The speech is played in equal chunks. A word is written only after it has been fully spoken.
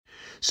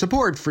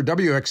Support for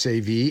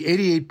WXAV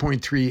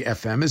 88.3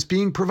 FM is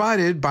being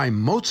provided by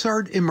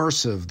Mozart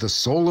Immersive, the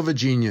Soul of a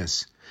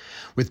Genius.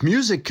 With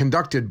music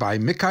conducted by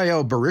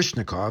Mikhail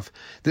Baryshnikov,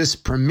 this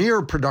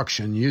premier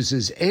production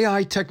uses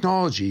AI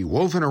technology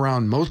woven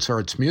around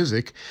Mozart's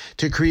music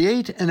to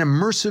create an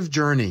immersive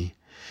journey.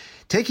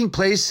 Taking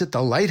place at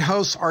the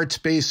Lighthouse Art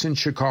Space in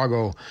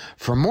Chicago.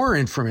 For more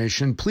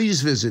information,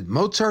 please visit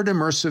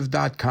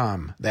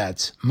mozartimmersive.com.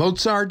 That's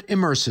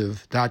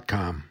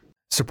mozartimmersive.com.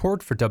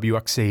 Support for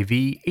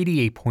WXAV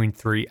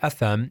 88.3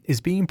 FM is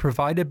being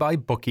provided by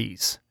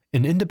Bookies,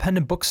 an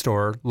independent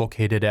bookstore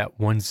located at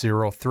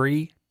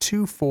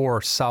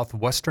 10324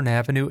 Southwestern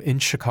Avenue in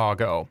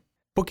Chicago.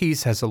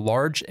 Bookies has a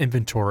large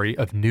inventory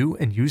of new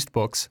and used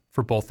books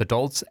for both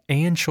adults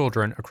and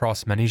children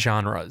across many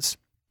genres.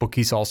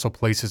 Bookies also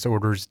places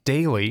orders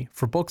daily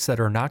for books that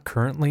are not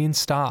currently in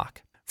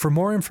stock. For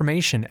more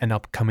information and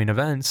upcoming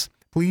events,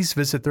 please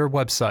visit their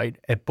website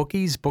at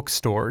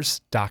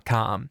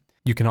bookiesbookstores.com.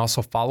 You can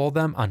also follow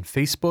them on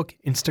Facebook,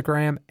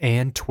 Instagram,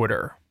 and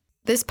Twitter.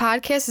 This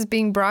podcast is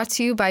being brought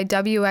to you by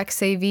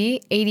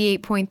WXAV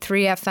 88.3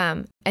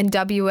 FM and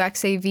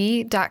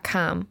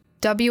WXAV.com.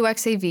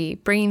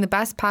 WXAV, bringing the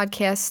best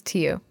podcasts to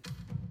you.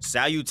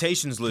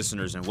 Salutations,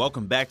 listeners, and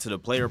welcome back to the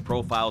Player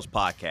Profiles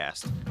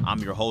Podcast. I'm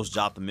your host,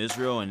 Jotham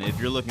Israel, and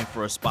if you're looking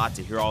for a spot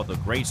to hear all the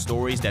great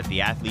stories that the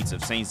athletes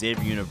of St.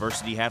 Xavier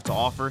University have to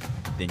offer,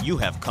 then you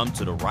have come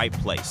to the right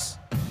place.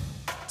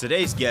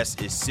 Today's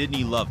guest is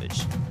Sidney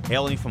Lovitsch.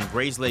 Hailing from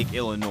Grayslake,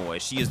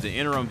 Illinois, she is the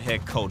interim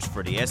head coach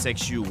for the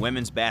SXU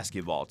women's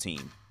basketball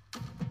team.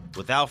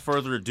 Without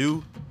further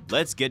ado,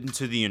 let's get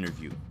into the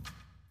interview.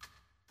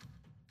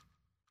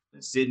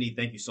 Sidney,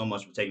 thank you so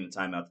much for taking the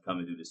time out to come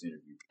and do this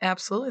interview.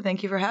 Absolutely.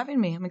 Thank you for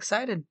having me. I'm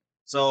excited.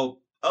 So,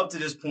 up to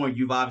this point,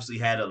 you've obviously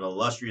had an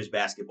illustrious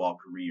basketball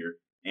career,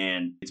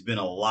 and it's been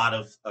a lot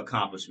of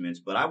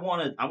accomplishments, but I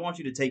want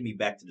you to take me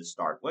back to the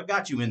start. What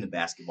got you into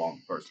basketball in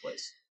the first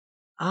place?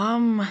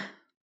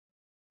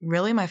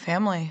 Really my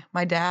family,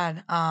 my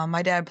dad.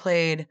 My dad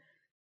played,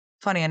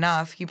 funny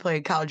enough, he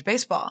played college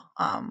baseball.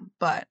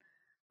 But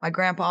my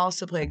grandpa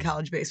also played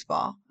college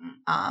baseball.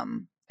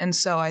 And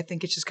so I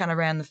think it just kind of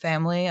ran the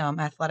family,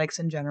 athletics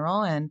in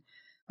general. And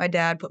my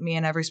dad put me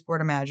in every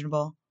sport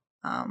imaginable.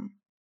 And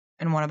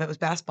one of it was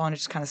basketball, and it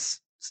just kind of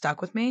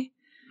stuck with me.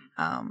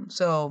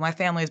 So my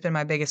family has been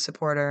my biggest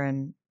supporter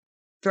and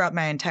throughout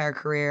my entire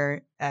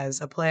career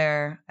as a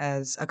player,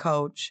 as a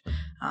coach,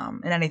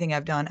 and anything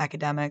I've done,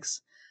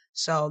 academics.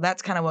 So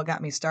that's kind of what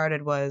got me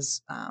started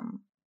was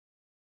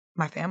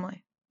my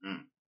family.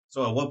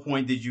 So at what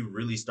point did you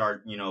really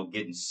start,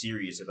 getting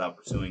serious about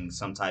pursuing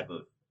some type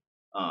of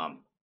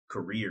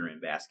career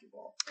in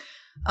basketball?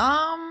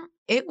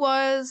 It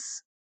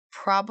was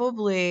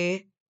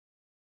probably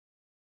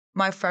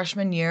my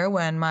freshman year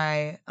when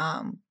my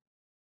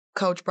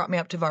coach brought me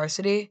up to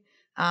varsity.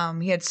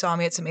 He had saw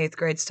me at some 8th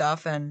grade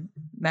stuff and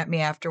met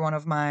me after one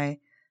of my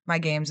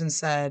games and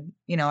said,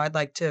 I'd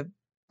like to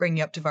bring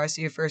you up to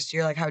varsity your first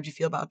year. Like, how would you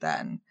feel about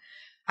that? And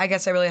I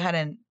guess I really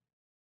hadn't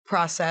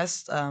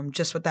processed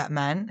just what that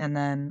meant. And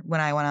then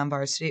when I went on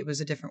varsity, it was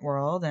a different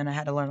world and I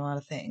had to learn a lot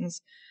of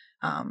things.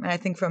 And I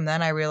think from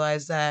then I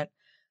realized that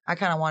I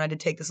kind of wanted to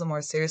take this a little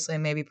more seriously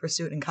and maybe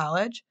pursue it in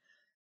college.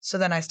 So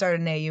then I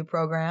started an AU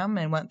program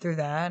and went through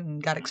that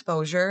and got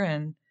exposure,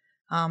 and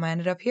I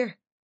ended up here.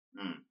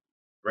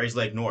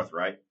 Grayslake North,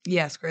 right?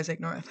 Yes, Grayslake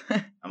North.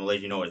 I'm going to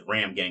let you know it's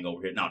Ram Gang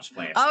over here. No, I'm just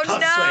playing. Oh,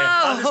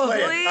 I'm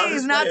no.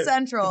 Please, not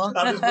Central.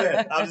 I'm just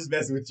playing. I'm just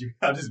messing with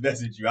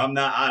you. I'm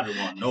not either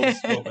one. No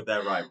smoke with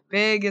that rivalry.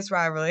 Biggest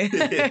rivalry.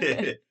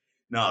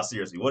 No,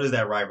 seriously. What is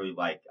that rivalry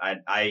like?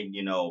 I'm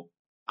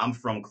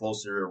from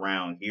closer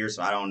around here,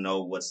 so I don't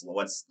know what's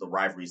the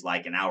rivalries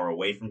like an hour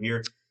away from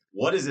here.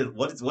 What is it?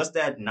 What's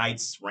that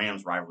Knights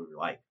Rams rivalry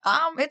like?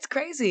 It's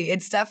crazy.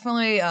 It's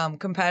definitely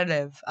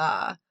cometitive.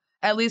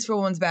 At least for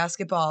women's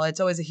basketball,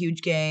 it's always a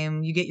huge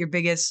game. You get your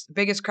biggest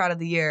crowd of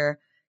the year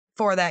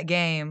for that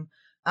game.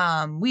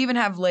 We even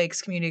have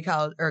Lakes Community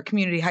College or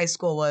Community High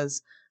School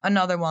was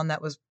another one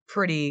that was a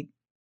pretty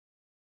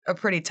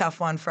tough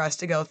one for us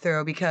to go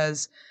through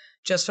because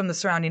just from the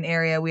surrounding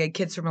area, we had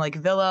kids from like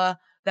Villa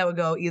that would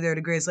go either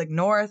to Grayslake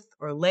North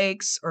or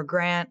Lakes or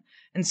Grant.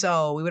 And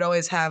so we would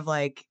always have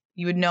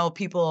you would know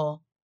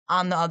people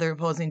on the other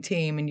opposing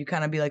team and you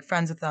kind of be like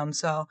friends with them.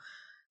 So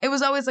it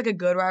was always like a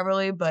good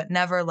rivalry, but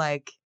never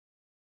like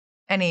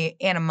any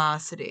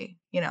animosity,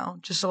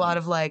 just a lot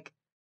of I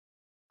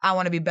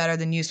want to be better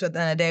than you. So at the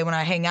end of the day, when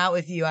I hang out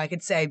with you, I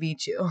could say I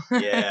beat you.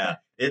 Yeah.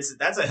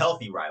 That's a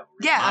healthy rivalry.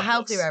 Yeah, a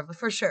healthy rivalry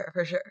for sure.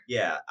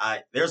 Yeah,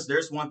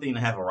 there's one thing to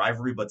have a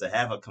rivalry, but to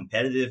have a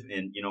competitive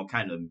and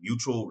kind of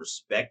mutual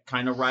respect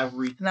kind of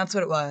rivalry, and that's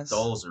what it was.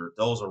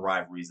 Those are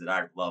rivalries that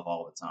I love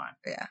all the time.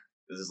 Yeah,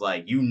 because it's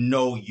like you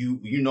know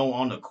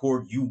on the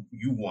court you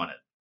want it.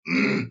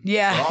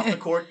 Yeah, but off the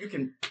court you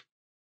can.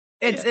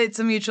 It's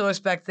a mutual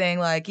respect thing.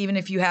 Like even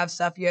if you have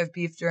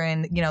beef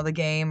during the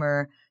game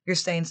or you're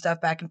saying stuff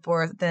back and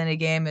forth at the end of the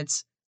game,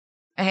 it's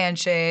a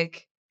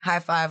handshake. High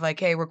five, like,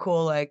 hey, we're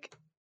cool, like,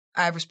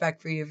 I have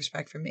respect for you,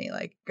 respect for me.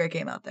 Like, great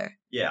game out there.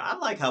 Yeah, I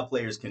like how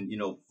players can,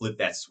 flip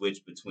that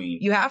switch between.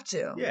 You have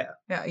to. Yeah.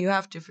 Yeah, you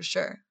have to for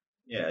sure.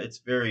 Yeah, it's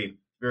very,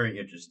 very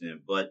interesting.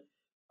 But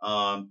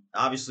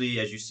obviously,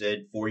 as you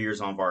said, 4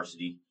 years on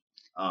varsity.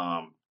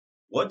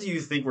 What do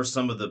you think were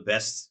some of the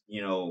best,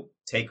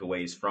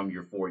 takeaways from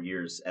your 4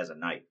 years as a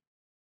Knight?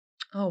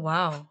 Oh,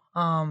 wow.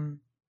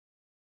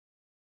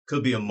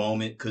 Could be a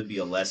moment, could be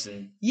a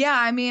lesson. Yeah,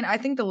 I mean, I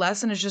think the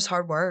lesson is just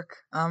hard work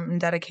and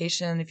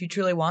dedication. If you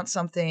truly want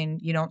something,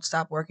 you don't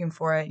stop working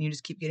for it and you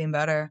just keep getting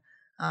better.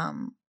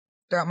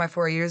 Throughout my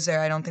 4 years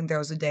there, I don't think there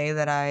was a day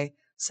that I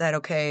said,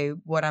 okay,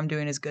 what I'm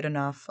doing is good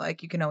enough.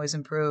 Like, you can always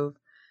improve.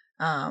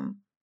 And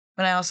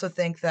I also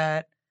think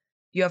that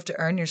you have to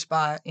earn your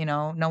spot.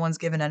 No one's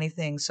given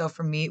anything. So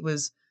for me, it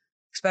was,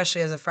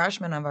 especially as a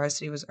freshman on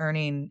varsity, was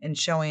earning and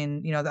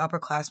showing, the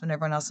upperclassmen,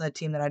 everyone else on the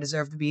team that I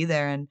deserve to be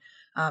there. And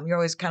you're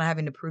always kind of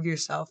having to prove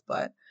yourself,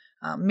 but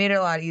made it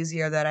a lot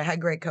easier that I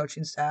had great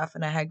coaching staff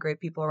and I had great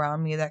people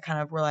around me that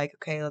kind of were like,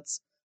 okay,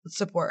 let's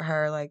support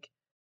her. Like,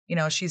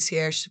 she's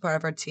here, she's part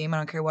of our team. I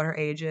don't care what her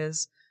age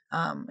is.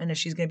 And if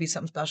she's going to be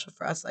something special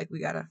for us, like, we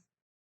got to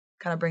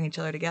kind of bring each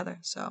other together.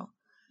 So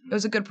it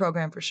was a good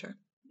program for sure.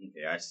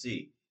 Okay, I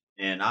see.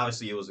 And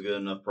obviously it was a good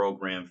enough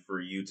program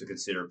for you to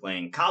consider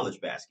playing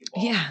college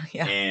basketball. Yeah.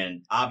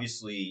 And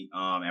obviously,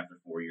 after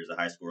 4 years of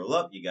high school or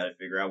up, you got to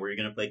figure out where you're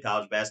going to play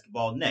college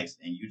basketball next.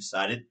 And you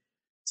decided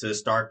to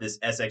start this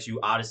SXU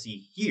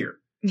Odyssey here.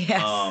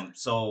 Yes.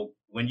 So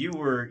when you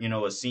were,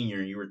 a senior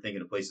and you were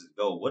thinking of places to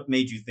go, what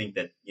made you think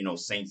that,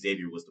 St.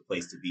 Xavier was the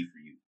place to be for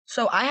you?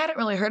 So I hadn't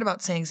really heard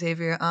about St.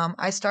 Xavier.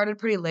 I started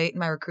pretty late in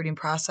my recruiting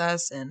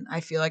process, and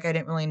I feel like I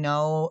didn't really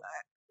know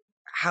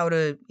how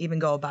to even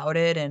go about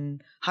it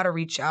and how to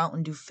reach out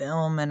and do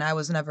film. And I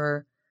was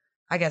never,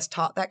 I guess,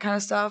 taught that kind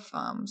of stuff.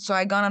 So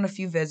I'd gone on a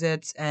few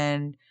visits,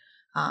 and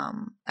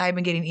I'd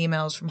been getting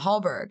emails from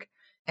Hallberg,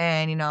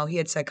 and, he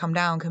had said, come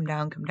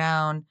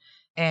down.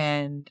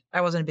 And I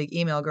wasn't a big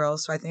email girl.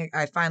 So I think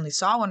I finally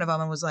saw one of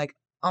them and was like,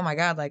 oh my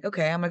God, like,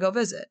 okay, I'm gonna go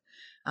visit.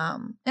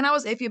 And I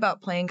was iffy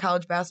about playing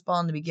college basketball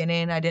in the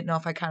beginning. I didn't know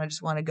if I kind of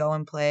just want to go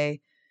and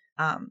play,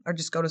 or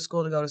just go to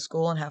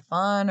school and have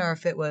fun, or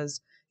if it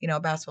was,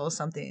 basketball is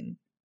something,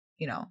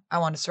 I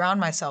want to surround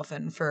myself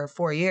in for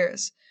 4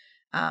 years.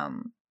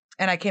 And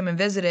I came and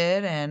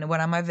visited and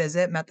went on my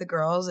visit, met the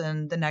girls,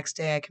 and the next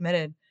day I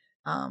committed.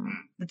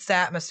 It's the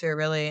atmosphere,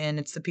 really, and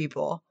it's the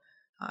people.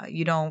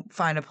 You don't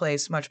find a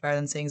place much better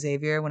than St.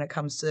 Xavier when it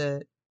comes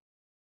to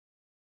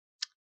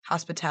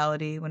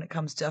hospitality, when it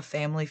comes to a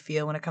family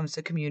feel, when it comes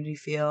to community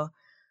feel.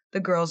 The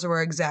girls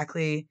were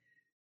exactly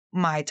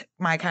my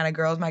kind of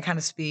girls, my kind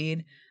of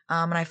speed.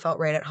 And I felt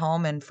right at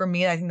home. And for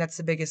me, I think that's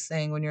the biggest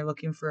thing when you're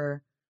looking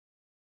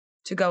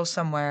to go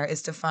somewhere,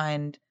 is to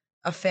find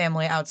a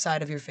family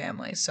outside of your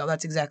family. So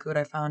that's exactly what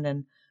I found.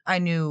 And I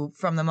knew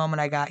from the moment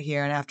I got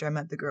here and after I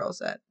met the girls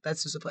that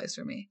that's just a place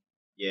for me.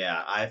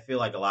 Yeah, I feel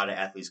like a lot of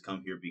athletes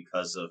come here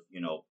because of,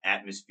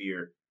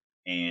 atmosphere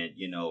and,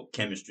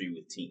 chemistry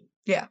with team.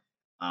 Yeah.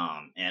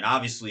 And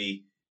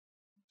obviously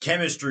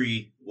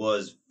chemistry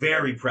was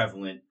very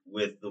prevalent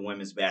with the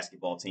women's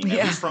basketball team,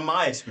 at least from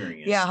my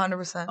experience. Yeah,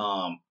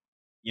 100%.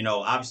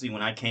 Obviously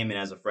when I came in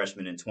as a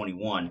freshman in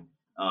 21,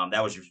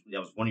 that was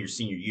one of your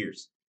senior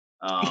years.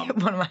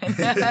 One of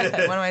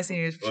my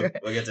senior years, for sure.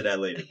 We'll get to that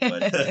later.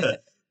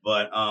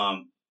 But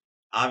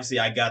obviously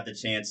I got the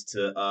chance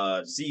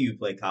to see you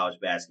play college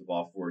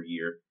basketball for a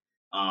year.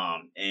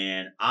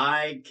 And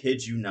I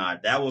kid you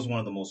not, that was one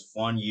of the most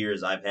fun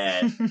years I've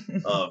had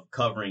of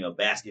covering a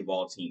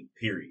basketball team,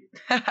 period.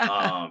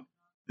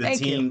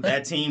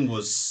 That team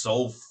was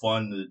so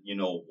fun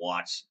to,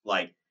 watch.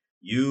 Like,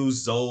 you,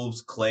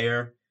 Zoes,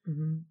 Claire.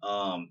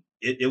 Mm-hmm.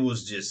 It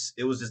was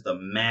just a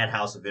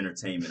madhouse of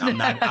entertainment. I'm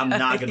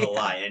not gonna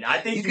lie. And I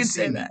think you can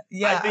say that.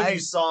 Yeah. I think you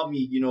saw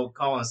me,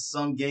 calling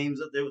some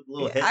games up there with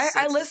little headsets.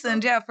 I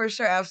listened, yeah, for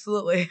sure,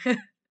 absolutely.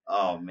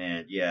 Oh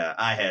man, yeah.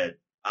 I had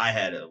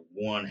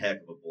one heck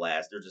of a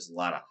blast. There's just a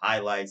lot of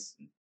highlights,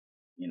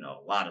 and, a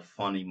lot of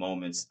funny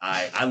moments.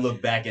 I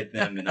look back at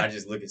them and I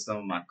just look at some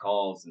of my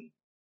calls, and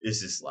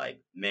it's just like,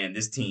 man,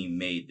 this team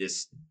made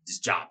this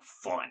job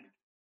fun.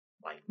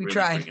 Like, we really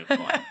tried.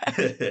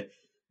 Fun.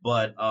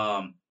 But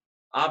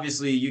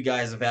obviously you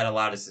guys have had a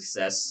lot of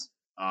success.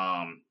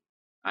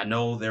 I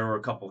know there were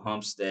a couple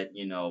humps that,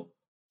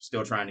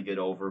 still trying to get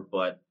over,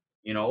 but,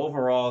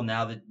 overall,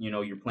 now that,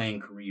 your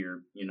playing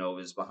career,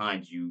 is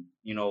behind you,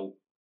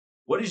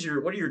 what are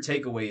your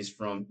takeaways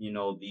from,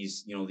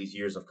 these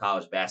years of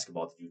college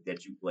basketball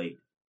that you played?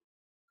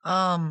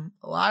 A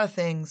lot of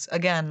things.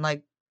 Again,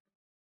 like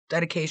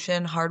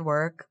dedication, hard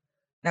work,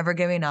 never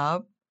giving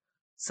up,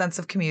 sense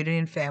of community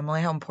and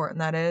family, how important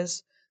that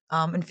is,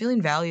 and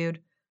feeling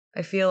valued.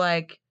 I feel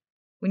like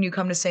when you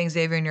come to St.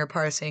 Xavier and you're a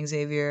part of St.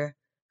 Xavier,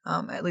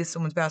 at least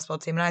someone's basketball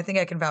team, and I think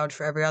I can vouch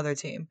for every other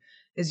team,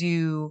 is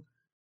you're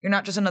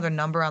not just another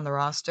number on the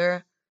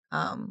roster.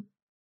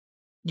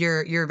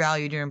 You're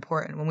valued, you're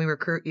important. When we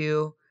recruit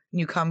you and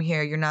you come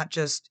here, you're not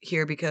just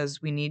here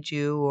because we need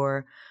you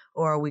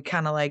or we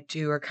kind of liked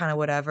you or kind of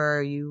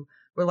whatever, you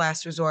were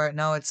last resort.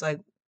 No, it's like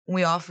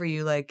we offer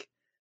you like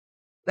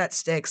that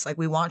sticks. Like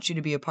we want you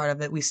to be a part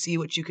of it. We see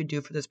what you could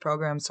do for this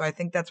program. So I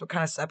think that's what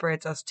kind of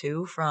separates us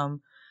too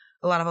from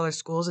a lot of other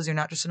schools is you're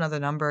not just another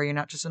number. You're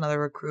not just another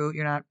recruit.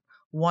 You're not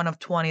one of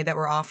 20 that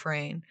we're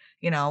offering.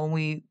 When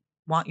we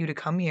want you to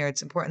come here,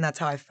 it's important. That's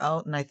how I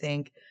felt. And I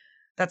think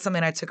that's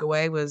something I took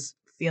away was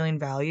feeling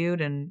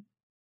valued and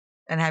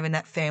having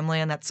that family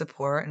and that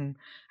support. And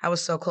I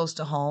was so close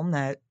to home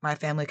that my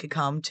family could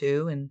come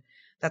too. And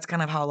that's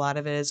kind of how a lot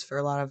of it is for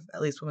a lot of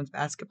at least women's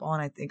basketball.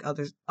 And I think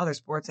other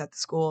sports at the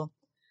school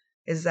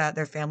is that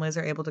their families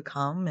are able to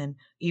come. And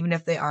even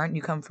if they aren't,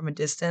 you come from a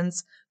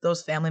distance,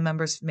 those family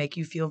members make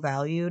you feel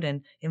valued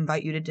and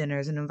invite you to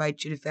dinners and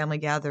invite you to family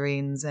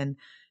gatherings. And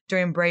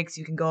during breaks,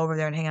 you can go over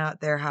there and hang out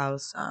at their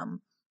house.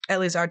 At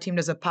least our team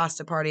does a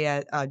pasta party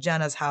at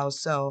Jenna's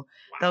house. So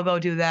they'll go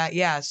do that.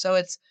 Yeah. So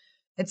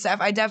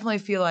I definitely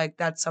feel like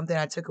that's something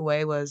I took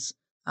away was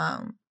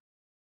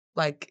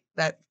like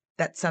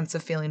that sense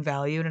of feeling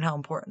valued and how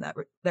important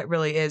that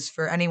really is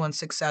for anyone's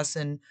success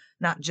in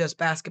not just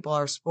basketball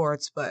or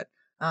sports, but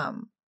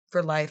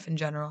for life in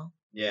general.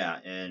 Yeah,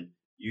 and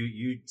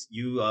you're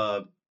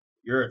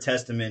a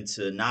testament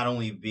to not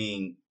only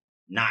being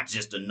not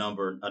just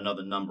another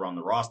number on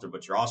the roster,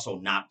 but you're also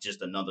not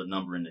just another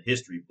number in the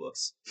history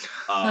books.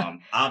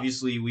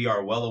 Obviously, we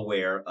are well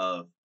aware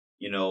of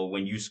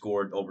when you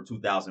scored over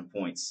 2,000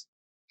 points.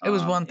 It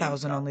was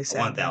 1,000 only.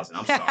 1,000.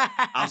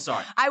 I'm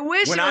sorry. I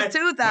wish it was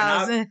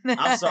 2,000.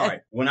 I'm sorry.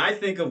 When I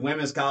think of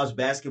women's college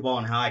basketball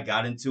and how I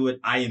got into it,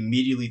 I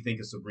immediately think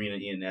of Sabrina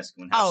Ionescu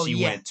and how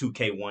she went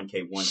 2K,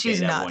 1K, 1K she's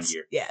that nuts. 1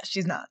 year. Yeah,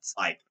 she's nuts.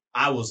 Like,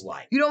 I was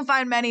like. You don't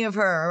find many of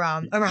her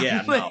around.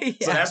 Yeah, no. Yeah.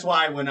 So that's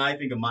why when I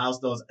think of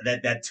milestones,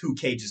 that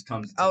 2K just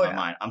comes into my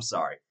mind. I'm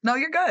sorry. No,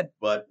 you're good.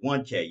 But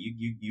 1K,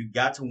 you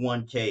got to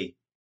 1K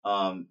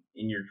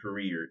in your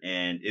career,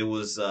 and it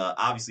was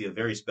obviously a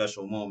very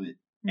special moment.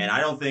 And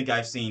I don't think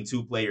I've seen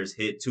two players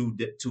hit two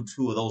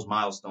of those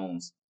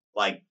milestones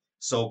like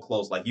so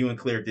close. Like you and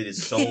Claire did it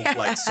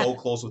so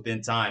close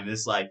within time.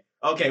 It's like,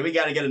 okay, we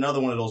got to get another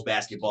one of those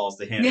basketballs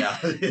to hand out.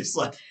 It's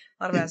like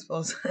a lot of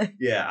basketballs.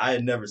 Yeah, I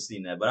had never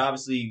seen that. But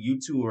obviously, you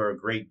two are a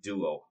great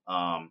duo.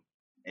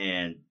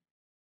 And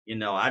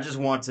I just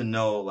want to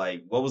know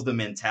like what was the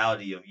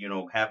mentality of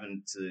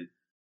having to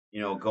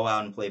go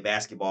out and play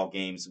basketball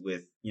games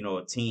with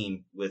a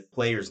team with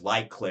players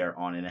like Claire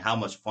on it, and how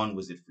much fun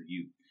was it for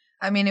you?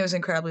 I mean, it was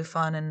incredibly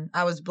fun, and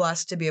I was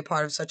blessed to be a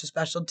part of such a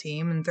special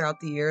team, and throughout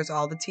the years,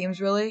 all the teams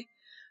really.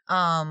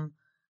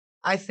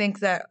 I think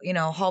that,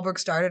 Hallberg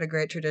started a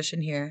great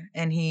tradition here,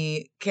 and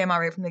he came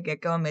out right from the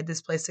get-go and made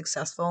this place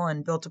successful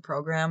and built a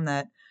program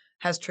that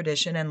has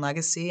tradition and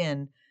legacy.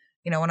 And,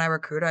 when I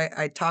recruit,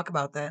 I talk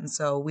about that. And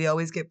so we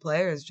always get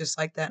players just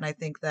like that. And I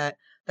think that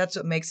that's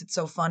what makes it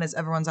so fun is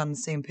everyone's on the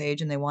same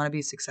page and they want to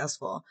be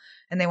successful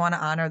and they want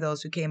to honor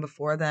those who came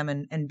before them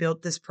and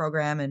built this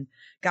program and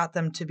got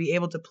them to be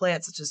able to play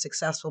at such a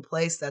successful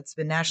place that's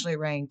been nationally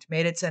ranked,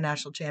 made it to a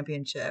national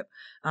championship.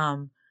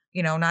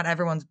 Not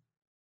everyone's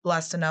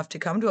blessed enough to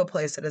come to a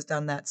place that has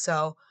done that.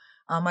 So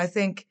I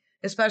think,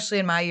 especially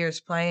in my years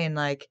playing,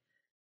 like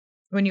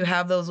when you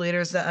have those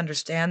leaders that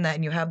understand that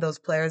and you have those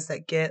players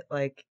that get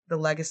like the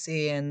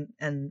legacy and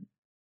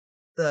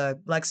the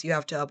legacy you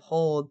have to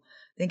uphold,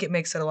 I think it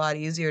makes it a lot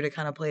easier to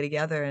kind of play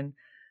together. And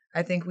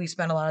I think we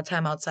spent a lot of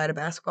time outside of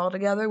basketball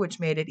together, which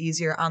made it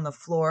easier on the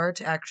floor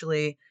to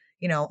actually,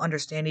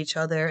 understand each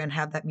other and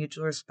have that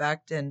mutual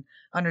respect and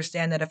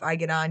understand that if I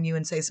get on you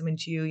and say something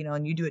to you,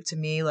 and you do it to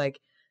me, like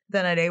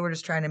then a day we're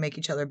just trying to make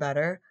each other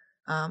better.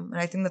 And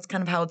I think that's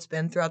kind of how it's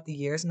been throughout the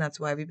years. And that's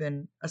why we've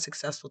been a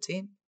successful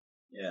team.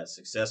 Yeah,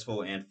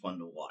 successful and fun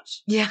to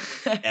watch. Yeah.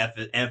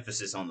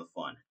 Emphasis on the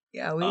fun.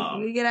 Yeah,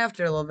 we get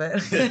after a little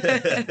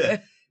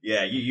bit.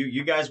 Yeah,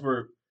 you guys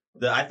were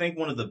I think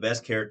one of the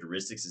best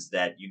characteristics is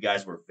that you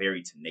guys were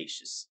very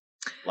tenacious.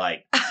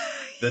 Like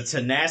the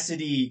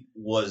tenacity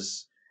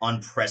was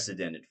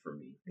unprecedented for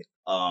me.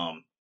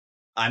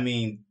 I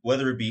mean,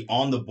 whether it be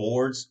on the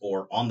boards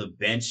or on the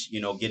bench,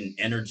 getting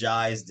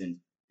energized, and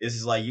this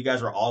is like you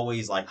guys were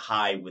always like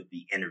high with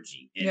the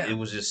energy. And it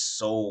was just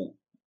so,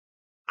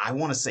 I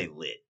want to say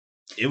lit.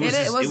 It was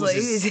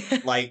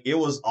just like it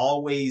was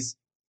always,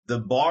 the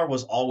bar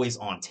was always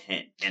on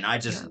 10 and I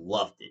just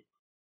loved it.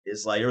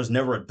 It's like there was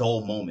never a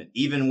dull moment,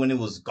 even when it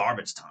was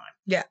garbage time.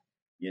 Yeah.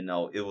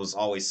 It was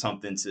always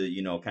something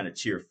to, kind of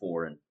cheer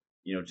for and,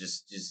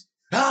 just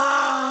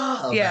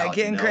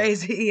getting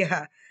crazy.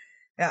 Yeah.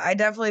 Yeah. I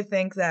definitely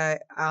think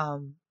that,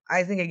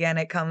 I think again,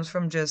 it comes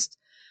from just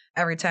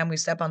every time we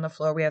step on the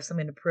floor, we have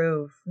something to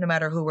prove, no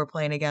matter who we're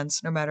playing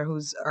against, no matter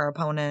who's our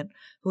opponent,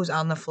 who's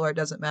on the floor. It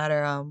doesn't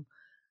matter.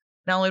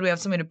 Not only do we have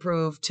something to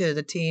prove to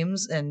the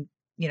teams and,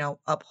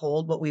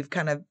 uphold what we've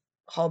kind of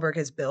Hallberg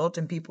has built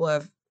and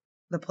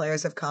the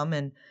players have come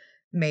and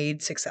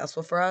made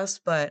successful for us.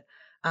 But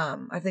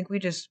I think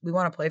we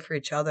want to play for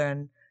each other.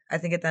 And I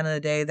think at the end of the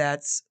day,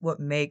 that's what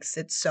makes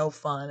it so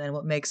fun and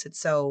what makes it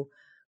so,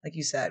 like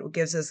you said, what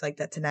gives us like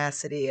that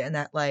tenacity and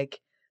that like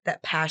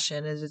that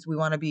passion is we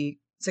want to be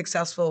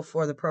successful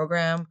for the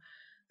program,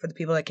 for the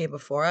people that came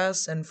before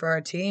us and for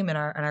our team and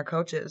our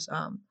coaches.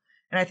 And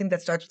I think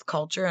that starts with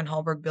culture, and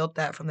Hallberg built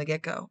that from the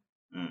get-go.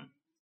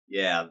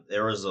 Yeah,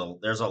 there's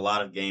a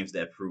lot of games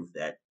that prove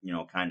that,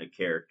 kind of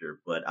character.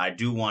 But I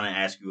do want to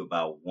ask you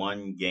about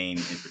one game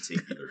in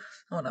particular.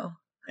 Oh no.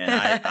 And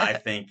I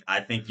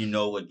think you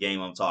know what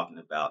game I'm talking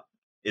about.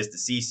 It's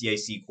the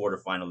CCAC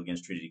quarterfinal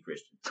against Trinity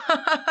Christian.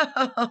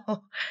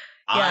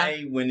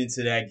 I went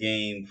into that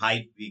game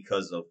hyped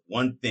because of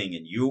one thing,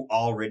 and you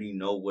already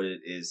know what it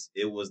is.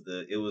 It was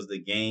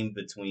the game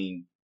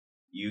between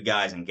you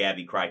guys and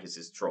Gabby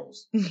Krikis'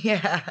 Trolls.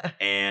 Yeah.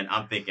 And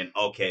I'm thinking,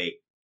 okay,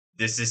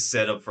 this is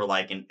set up for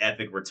like an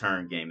epic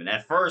return game. And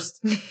at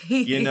first,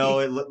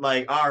 it looked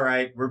like, all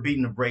right, we're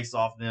beating the brakes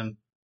off them.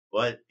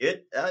 But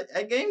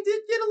that game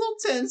did get a little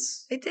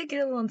tense. It did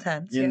get a little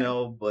intense,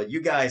 but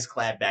you guys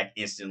clapped back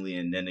instantly,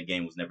 and then the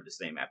game was never the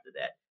same after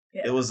that.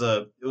 Yeah. It was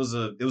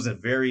a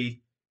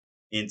very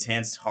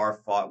intense,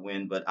 hard-fought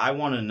win. But I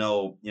want to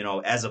know,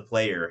 as a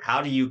player,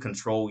 how do you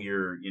control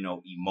your,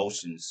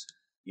 emotions,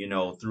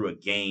 through a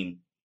game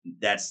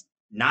that's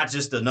not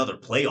just another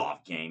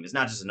playoff game. It's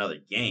not just another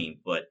game,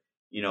 but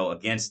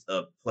against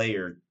a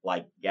player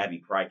like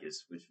Gabby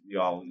Krikis, which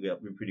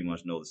we pretty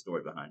much know the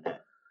story behind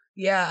that.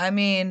 Yeah, I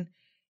mean,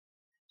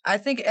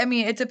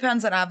 it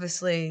depends on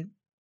obviously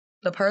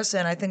the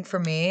person. I think for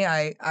me,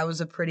 I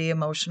was a pretty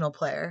emotional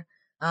player.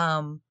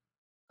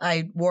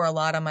 I wore a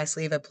lot on my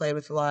sleeve. I played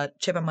with a lot,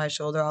 chip on my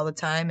shoulder all the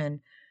time.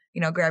 And,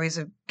 Gabby's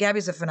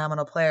a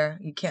phenomenal player.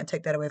 You can't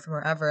take that away from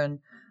her ever. And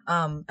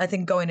I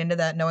think going into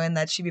that, knowing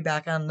that she'd be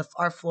back on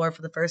our floor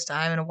for the first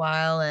time in a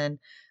while, and,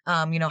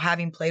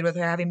 having played with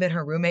her, having been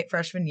her roommate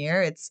freshman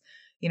year, it's,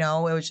 it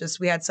was just,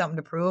 we had something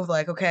to prove.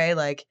 Like, okay,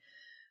 like,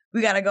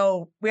 we gotta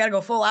go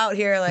full out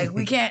here. Like,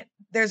 we can't,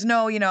 there's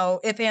no,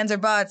 ifs, ands, or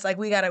buts. Like,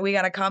 we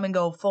gotta come and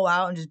go full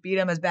out and just beat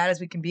them as bad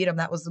as we can beat them.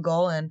 That was the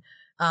goal. And,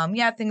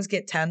 things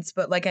get tense,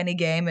 but like any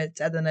game,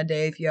 it's at the end of the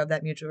day, if you have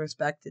that mutual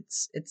respect,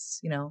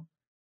 it's,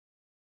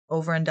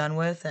 over and done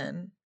with.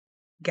 And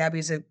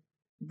Gabby's a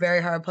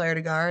very hard player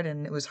to guard,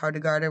 and it was hard to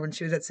guard her when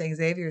she was at St.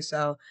 Xavier.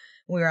 So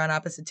we were on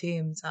opposite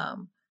teams.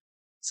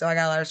 So I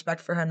got a lot of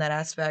respect for her in that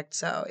aspect.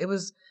 So it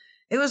was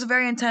a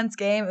very intense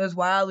game. It was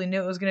wild. We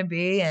knew it was going to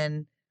be.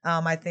 And,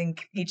 I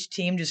think each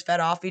team just fed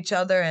off each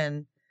other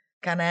and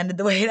kind of ended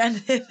the way it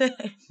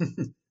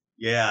ended.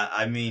 Yeah,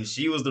 I mean,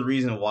 she was the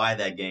reason why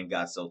that game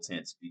got so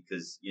tense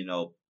because,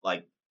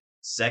 like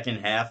second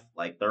half,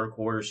 like third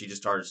quarter,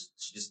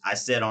 I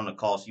said on the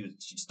call, she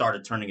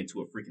started turning into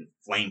a freaking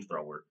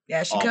flamethrower.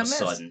 Yeah, she couldn't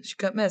miss. She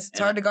couldn't miss. It's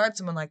hard to guard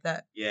someone like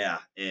that. Yeah,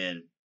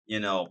 and,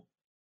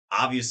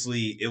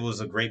 obviously it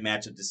was a great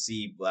matchup to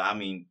see, but I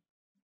mean,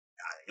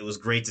 it was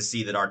great to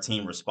see that our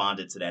team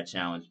responded to that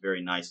challenge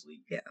very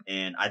nicely. Yeah.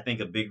 And I think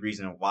a big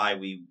reason why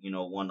we,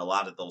 won a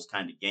lot of those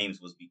kind of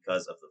games was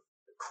because of the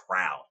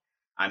crowd.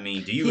 I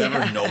mean, do you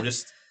ever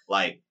notice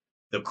like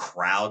the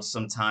crowd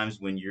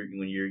sometimes when you're,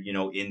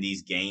 in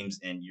these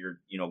games and you're,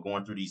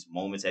 going through these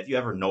moments? Have you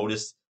ever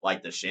noticed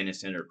like the Shannon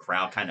Center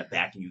crowd kind of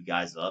backing you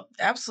guys up?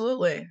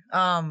 Absolutely.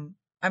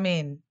 I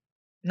mean,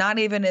 not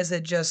even is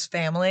it just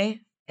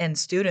family and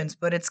students,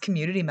 but it's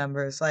community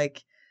members.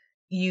 Like,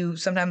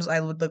 sometimes I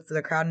would look through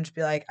the crowd and just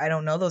be like, I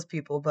don't know those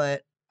people,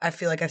 but I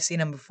feel like I've seen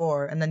them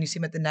before. And then you see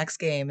them at the next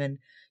game, and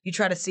you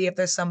try to see if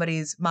there's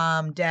somebody's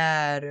mom,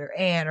 dad, or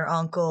aunt, or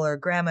uncle, or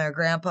grandma, or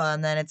grandpa.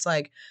 And then it's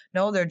like,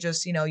 no, they're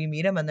just, you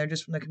meet them and they're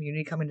just from the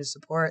community coming to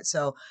support.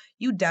 So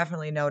you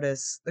definitely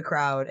notice the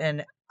crowd.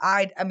 And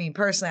I mean,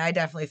 personally, I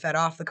definitely fed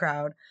off the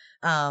crowd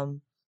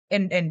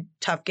in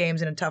tough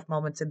games and in tough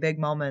moments and big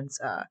moments.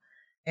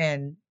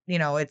 And,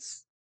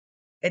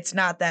 it's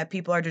not that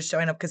people are just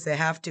showing up because they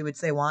have to,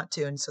 it's they want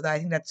to. And so I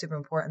think that's super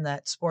important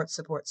that sports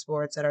support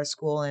sports at our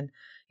school. And,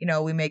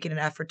 we make it an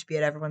effort to be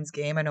at everyone's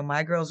game. I know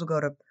my girls will go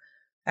to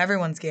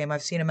everyone's game.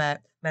 I've seen them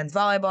at men's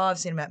volleyball. I've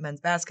seen them at men's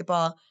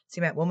basketball. I've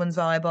seen them at women's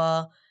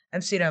volleyball.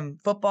 I've seen them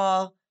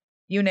football.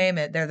 You name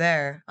it, they're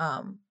there,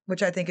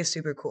 which I think is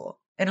super cool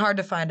and hard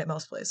to find at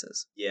most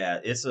places. Yeah,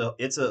 it's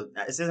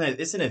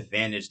an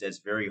advantage that's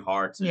very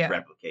hard to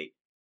replicate.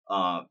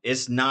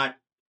 It's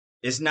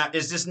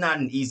just not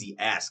an easy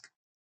ask.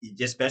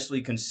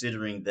 Especially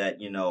considering that,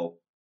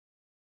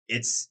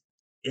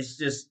 it's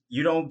just,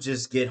 you don't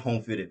just get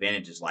home field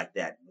advantages like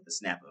that with the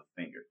snap of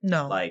a finger.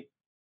 No. Like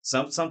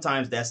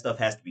sometimes that stuff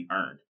has to be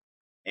earned.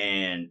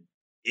 And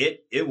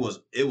it was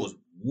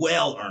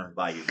well earned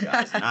by you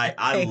guys. And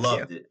I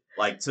loved it.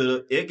 Like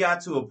it got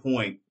to a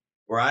point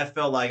where I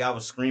felt like I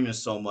was screaming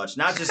so much.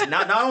 Not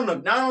on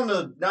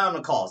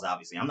the calls,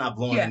 obviously. I'm not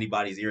blowing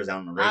anybody's ears out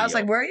on the radio. I was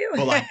like, where are you?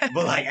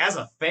 but like as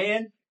a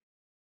fan,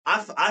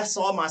 I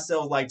saw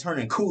myself like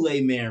turning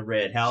Kool-Aid Man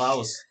red. How I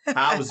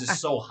was just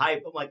so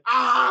hyped. I'm like,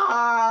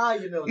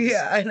 I know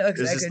exactly. It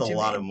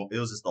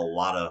was just a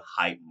lot of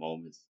hype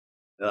moments.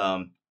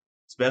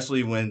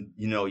 Especially when,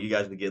 you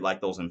guys would get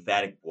like those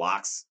emphatic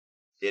blocks.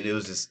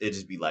 It'd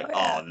just be like,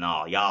 oh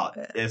no, y'all.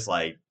 It's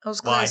like,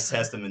 why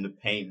test them in the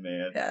paint,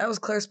 man? Yeah, that was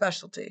Claire's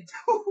specialty.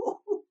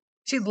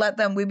 She'd let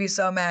them. We'd be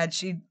so mad.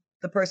 She'd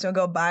the person would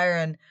go by her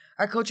and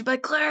our coach would be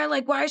like, Claire,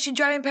 like, why is she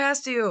driving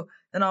past you?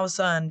 And all of a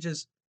sudden,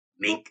 just,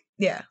 Mink.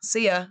 yeah,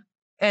 see ya.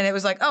 And it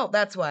was like, oh,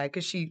 that's why,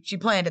 because she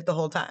planned it the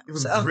whole time. It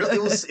was so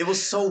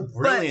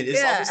brilliant.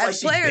 It's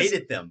almost like she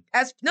baited them.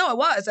 It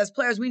was. As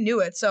players, we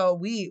knew it. So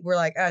we were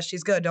like,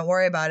 she's good. Don't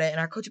worry about it.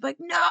 And our coach would be like,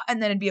 no.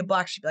 And then it'd be a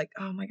block. She'd be like,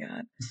 oh my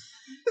God.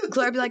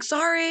 Claire would be like,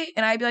 sorry.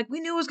 And I'd be like, we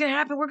knew it was going to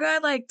happen. We're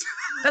good. Like,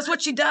 that's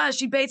what she does.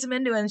 She baits him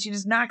into it and she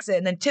just knocks it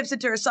and then tips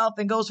it to herself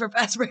and goes for a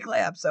fast break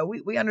layup. So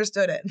we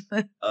understood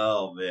it.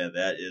 Oh, man,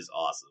 that is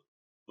awesome.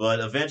 But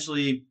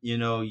eventually,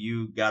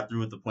 you got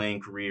through with the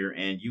playing career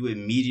and you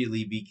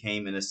immediately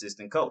became an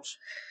assistant coach.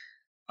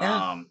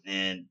 Yeah.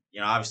 And,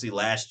 obviously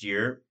last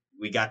year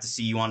we got to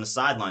see you on the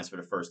sidelines for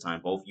the first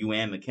time, both you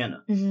and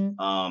McKenna.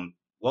 Mm-hmm.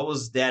 What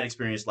was that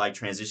experience like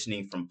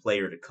transitioning from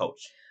player to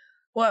coach?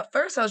 Well, at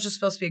first I was just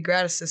supposed to be a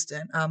grad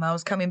assistant. I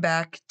was coming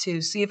back to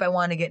see if I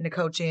wanted to get into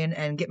coaching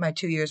and get my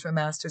 2 years for a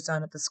master's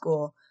done at the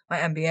school, my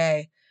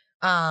MBA.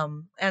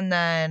 And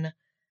then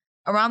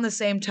around the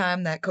same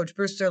time that Coach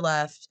Brewster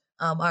left,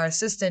 our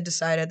assistant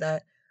decided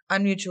that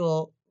on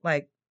mutual,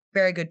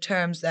 very good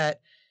terms that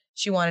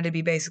she wanted to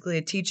be basically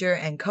a teacher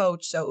and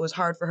coach. So it was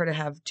hard for her to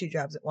have two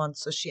jobs at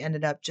once. So she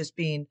ended up just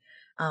being,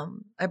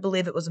 I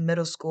believe it was a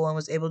middle school and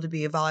was able to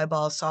be a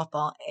volleyball,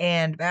 softball,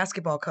 and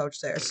basketball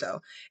coach there.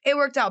 So it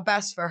worked out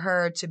best for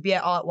her to be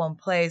all at one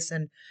place.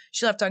 And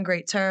she left on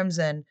great terms.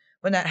 And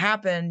when that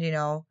happened,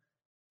 I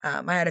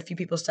had a few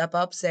people step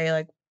up, say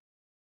like,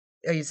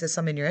 oh, is this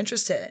something you're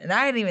interested in? And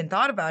I hadn't even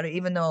thought about it,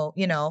 even though,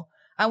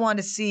 I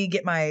wanted to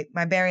get my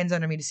bearings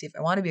under me to see if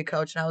I want to be a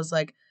coach. And I was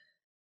like,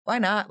 why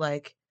not?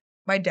 Like,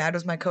 my dad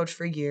was my coach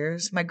for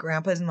years. My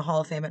grandpa's in the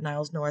Hall of Fame at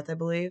Niles North, I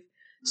believe.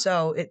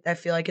 So I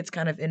feel like it's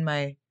kind of in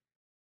my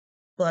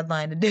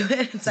bloodline to do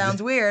it. It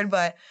sounds weird,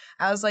 but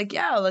I was like,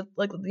 yeah,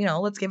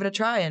 let's give it a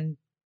try. And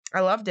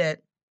I loved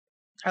it.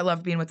 I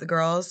loved being with the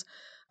girls.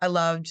 I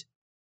loved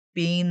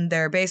being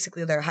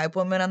basically their hype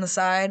woman on the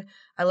side.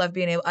 I loved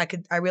being able,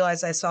 I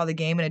realized I saw the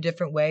game in a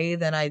different way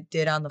than I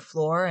did on the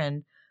floor.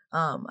 And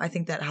I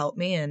think that helped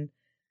me, and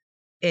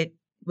it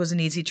was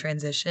an easy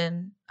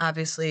transition,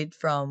 obviously,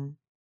 from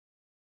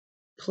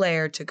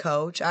player to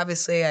coach.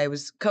 Obviously, I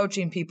was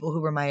coaching people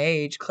who were my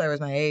age. Claire was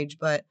my age,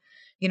 but,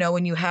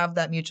 when you have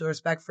that mutual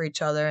respect for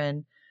each other,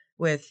 and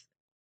with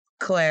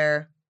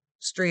Claire,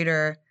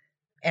 Streeter,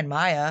 and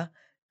Maya,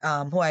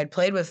 who I had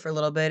played with for a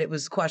little bit, it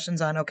was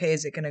questions on, okay,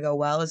 is it going to go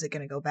well? Is it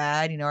going to go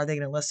bad? Are they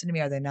going to listen to me?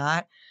 Are they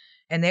not?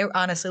 And they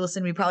honestly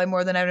listened to me probably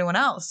more than everyone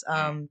else,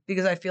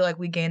 because I feel like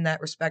we gained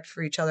that respect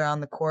for each other on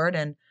the court.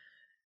 And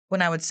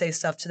when I would say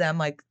stuff to them,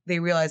 like, they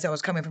realized I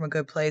was coming from a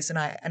good place, and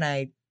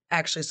I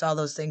actually saw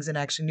those things and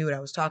actually knew what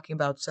I was talking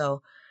about.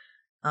 So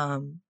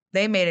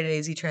they made it an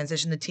easy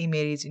transition. The team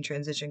made an easy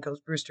transition. Coach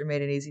Brewster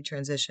made an easy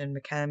transition.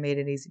 McKenna made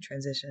an easy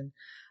transition.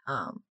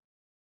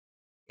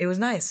 It was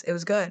nice. It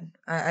was good.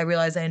 I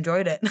realized I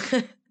enjoyed it.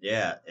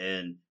 Yeah,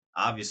 and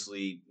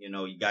obviously,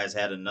 you guys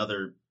had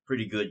another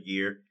pretty good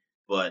year,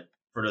 but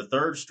for the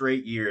third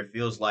straight year, it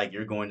feels like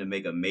you're going to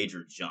make a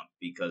major jump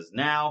because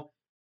now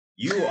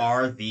you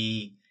are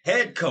the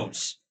head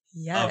coach.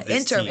 Yeah, of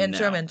this interim. You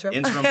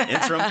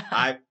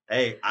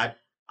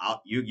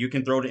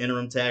can throw the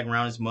interim tag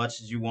around as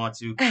much as you want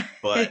to,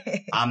 but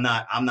I'm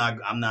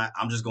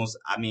just going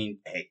to,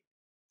 hey.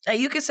 Hey,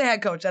 you can say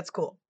head coach. That's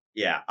cool.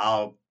 Yeah,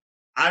 I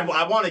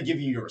want to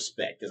give you your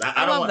respect because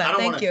I don't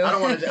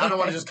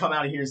want to just come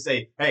out of here and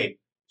say, hey,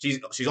 she's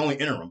only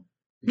interim.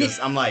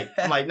 Because I'm like,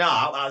 no,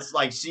 I was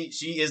like, she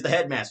is the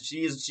headmaster.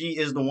 She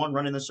is the one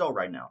running the show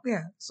right now.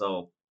 Yeah.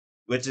 So,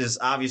 which is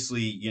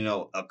obviously,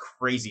 a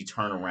crazy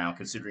turnaround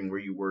considering where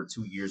you were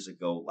 2 years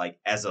ago. Like,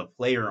 as a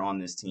player on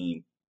this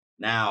team,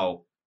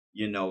 now,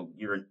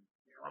 you're a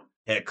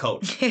head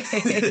coach.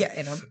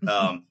 Yeah,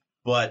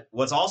 but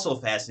what's also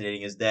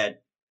fascinating is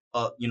that,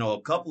 a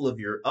couple of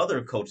your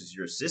other coaches,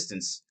 your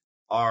assistants,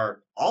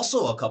 are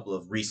also a couple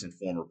of recent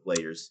former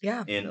players.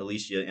 Yeah. In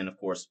Alicia and, of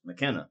course,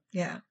 McKenna.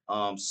 Yeah.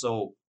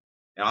 So,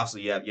 and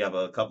obviously you have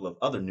a couple of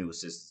other new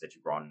assistants that you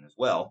brought in as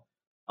well.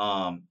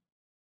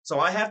 So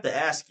I have to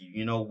ask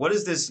you, what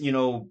is this,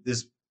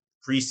 this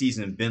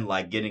preseason been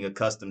like, getting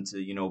accustomed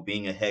to,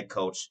 being a head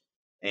coach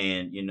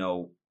and,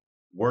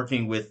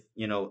 working with,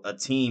 a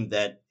team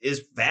that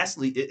is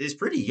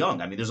pretty young.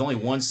 I mean, there's only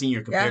one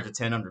senior compared to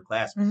 10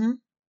 underclassmen. Mm-hmm.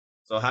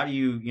 So how do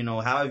you,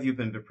 how have you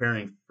been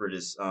preparing for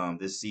this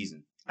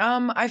season?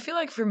 I feel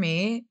like for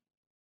me,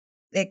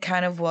 it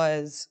kind of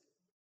was,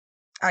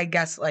 I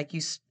guess,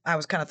 I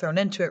was kind of thrown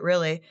into it,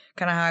 really,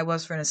 kind of how I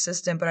was for an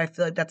assistant, but I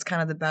feel like that's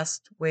kind of the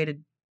best way to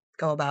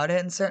go about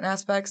it in certain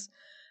aspects.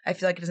 I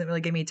feel like it doesn't really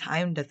give me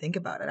time to think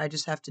about it. I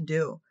just have to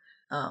do.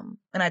 And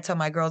I tell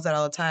my girls that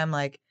all the time,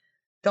 like,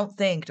 don't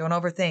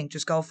overthink,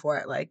 just go for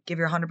it. Like, give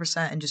your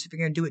 100%, and just, if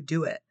you're going to do it,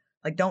 do it.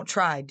 Like, don't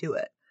try, do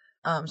it.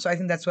 So I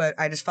think that's what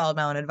I just followed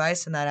my own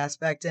advice in that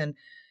aspect. And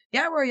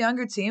yeah, we're a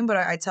younger team, but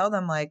I tell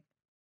them, like,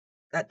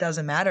 that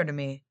doesn't matter to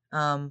me.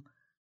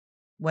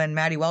 When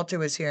Maddie Welter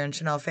was here and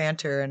Chanel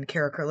Fanter and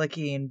Kara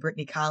Kurlicki and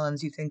Brittany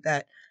Collins, you think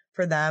that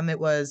for them it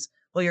was,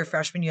 well, you're a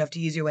freshman, you have to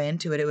ease your way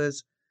into it. It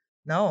was,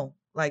 no,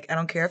 Like, I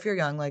don't care if you're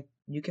young, like,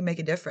 you can make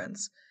a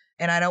difference.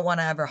 And I don't want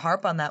to ever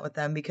harp on that with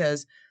them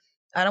because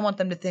I don't want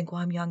them to think,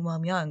 well, I'm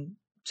young.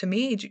 To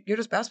me, you're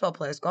just basketball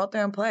players. Go out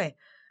there and play.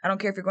 I don't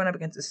care if you're going up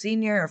against a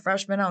senior or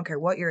freshman. I don't care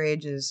what your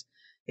age is.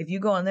 If you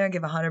go in there and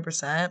give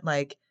 100%,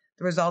 like,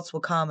 the results will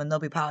come and they'll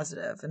be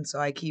positive. And so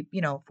I keep,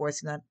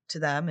 forcing that to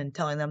them and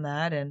telling them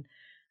that. And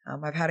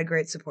I've had a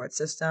great support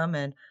system,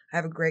 and I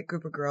have a great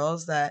group of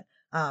girls that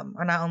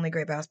are not only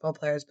great basketball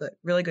players, but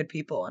really good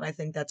people. And I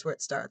think that's where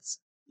it starts.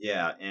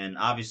 Yeah, and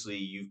obviously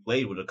you've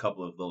played with a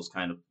couple of those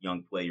kind of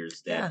young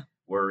players that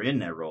were in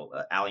that role.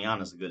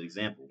 Aliana's a good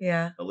example.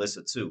 Yeah.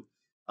 Alyssa too.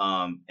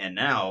 And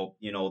now,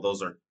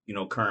 those are,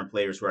 current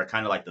players who are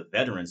kind of like the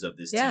veterans of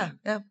this team.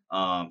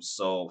 Yeah.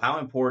 So how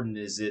important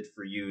is it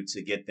for you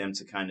to get them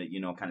to kind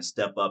of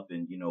step up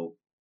and,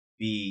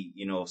 be,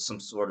 some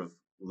sort of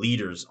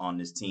leaders on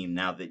this team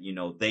now that,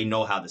 they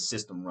know how the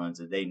system runs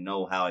and they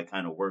know how it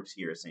kind of works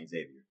here at St.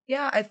 Xavier?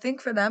 Yeah, I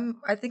think for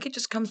them, I think it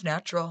just comes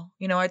natural.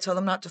 I tell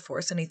them not to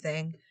force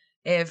anything.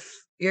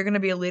 If you're going to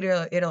be a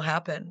leader, it'll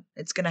happen.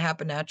 It's going to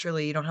happen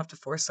naturally. You don't have to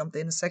force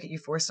something. The second you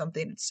force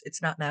something,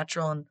 it's not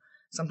natural. And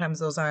sometimes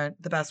those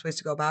aren't the best ways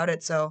to go about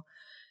it. So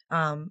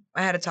I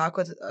had a talk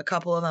with a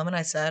couple of them and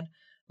I said,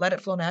 let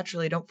it flow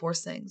naturally. Don't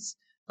force things.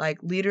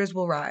 Like, leaders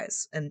will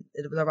rise and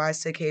they'll rise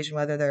to the occasion,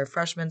 whether they're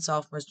freshmen,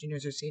 sophomores,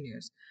 juniors, or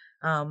seniors.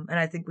 And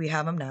I think we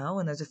have them now.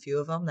 And there's a few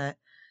of them that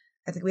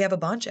I think we have a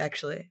bunch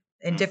actually.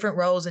 In different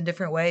roles, in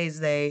different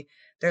ways, they're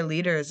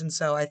leaders. And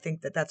so I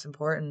think that that's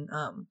important.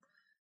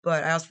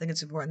 But I also think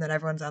it's important that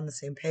everyone's on the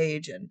same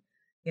page. And,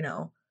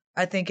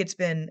 I think it's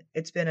been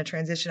a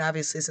transition,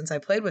 obviously, since I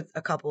played with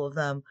a couple of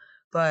them.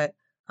 But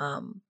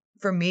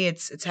for me,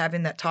 it's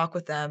having that talk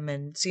with them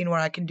and seeing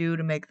what I can do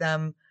to make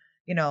them,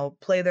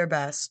 play their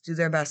best, do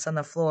their best on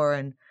the floor,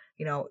 and,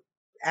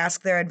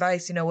 ask their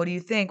advice. What do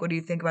you think? What do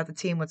you think about the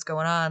team? What's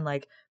going on?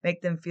 Like,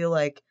 make them feel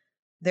like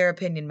their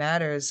opinion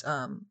matters.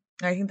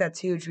 I think that's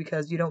huge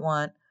because you don't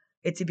want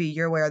it to be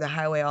your way or the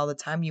highway all the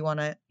time. You want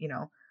to,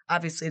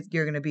 obviously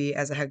you're going to be,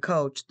 as a head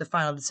coach, the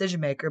final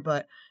decision maker,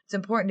 but it's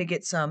important to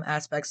get some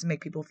aspects to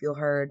make people feel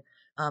heard,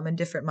 and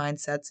different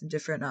mindsets and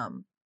different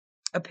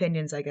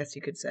opinions, I guess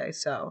you could say.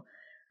 So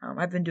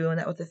I've been doing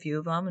that with a few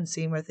of them and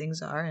seeing where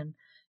things are. And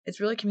it's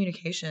really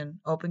communication,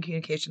 open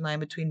communication line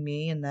between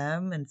me and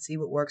them, and see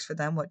what works for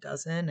them, what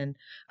doesn't. And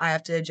I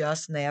have to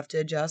adjust and they have to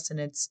adjust. And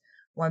it's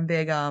one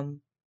big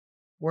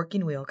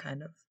working wheel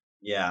kind of.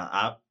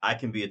 Yeah, I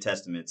can be a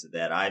testament to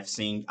that.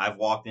 I've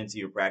walked into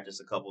your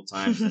practice a couple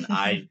times and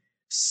I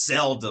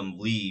seldom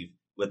leave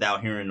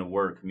without hearing the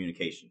word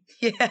communication.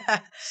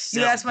 Yeah.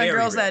 You ask my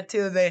girls that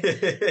too.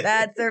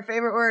 That's their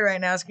favorite word right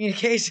now is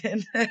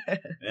communication.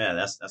 Yeah,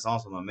 that's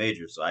also my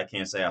major, so I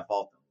can't say I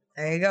fault them.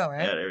 There you go,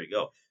 right? Yeah, there you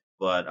go.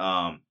 But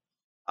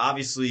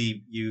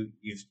obviously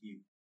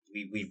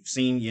we've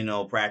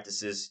seen,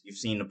 practices. You've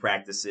seen the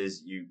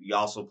practices. You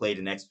also played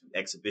an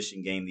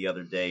exhibition game the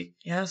other day.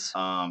 Yes.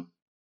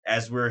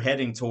 As we're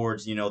heading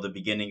towards, the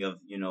beginning of,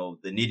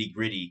 the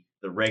nitty-gritty,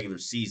 the regular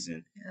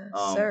season,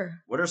 yes, sir.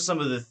 What are some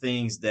of the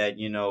things that,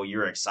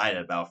 you're excited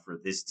about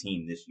for this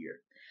team this year?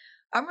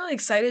 I'm really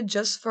excited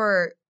just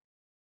for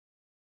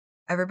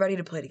everybody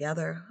to play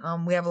together.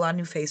 We have a lot of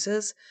new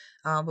faces,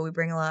 but we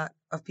bring a lot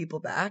of people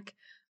back.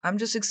 I'm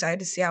just excited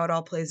to see how it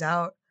all plays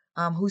out,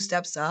 who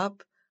steps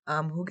up,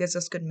 who gives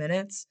us good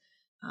minutes.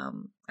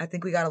 I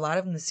think we got a lot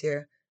of them this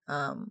year.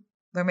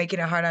 They're making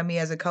it hard on me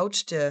as a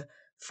coach to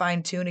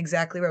fine-tune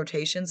exactly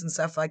rotations and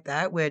stuff like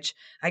that, which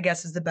I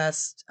guess is the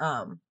best.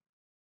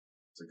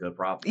 It's a good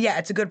problem. Yeah,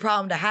 it's a good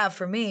problem to have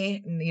for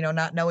me,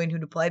 not knowing who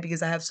to play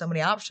because I have so many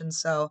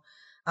options. So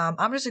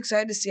I'm just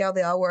excited to see how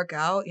they all work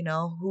out,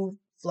 who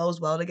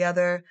flows well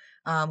together,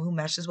 who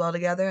meshes well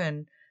together,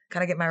 and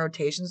kind of get my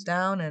rotations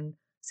down and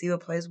see what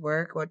plays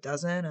work, what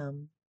doesn't,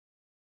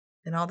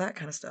 and all that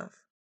kind of stuff.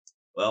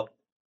 Well,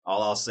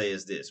 all I'll say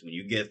is this. When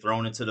you get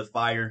thrown into the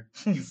fire,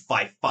 you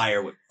fight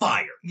fire with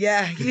fire.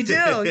 Yeah, you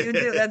do. You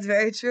do. That's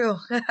very true.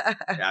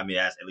 I mean,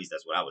 at least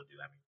that's what I would do.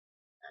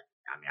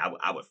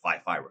 I would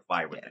fight fire with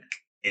fire with an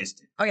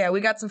instant. Oh, yeah.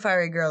 We got some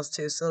fiery girls,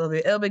 too, so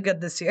it'll be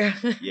good this year.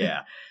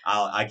 Yeah.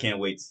 I can't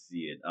wait to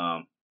see it. A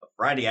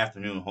Friday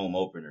afternoon home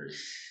opener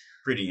is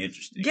pretty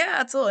interesting.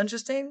 Yeah, it's a little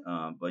interesting.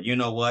 But you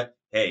know what?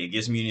 Hey, it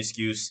gives me an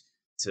excuse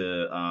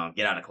to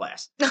get out of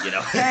class.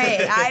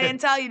 Hey, I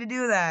didn't tell you to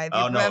do that. If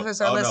your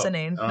professors are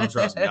listening. No,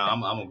 trust me.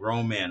 I'm a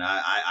grown man.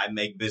 I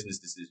make business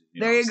decisions.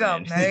 There you go.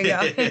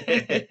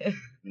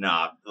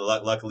 Nah,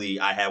 luckily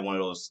I had one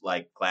of those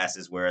like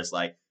classes where it's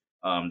like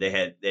they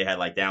had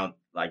like down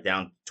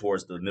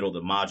towards the middle of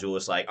the module.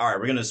 It's like, all right,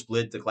 we're gonna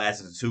split the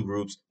classes into two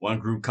groups. One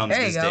group comes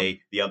this day,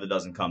 the other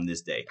doesn't come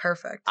this day.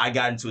 Perfect. I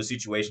got into a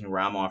situation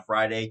where I'm on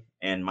Friday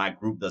and my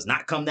group does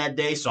not come that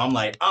day, so I'm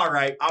like, all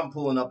right, I'm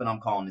pulling up and I'm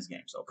calling this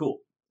game. So cool.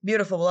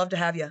 Beautiful. We'll love to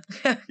have you.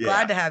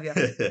 Glad to have you.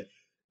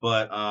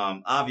 But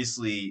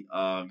obviously,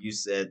 you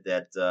said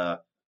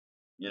that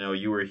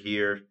you were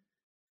here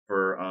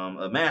for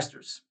a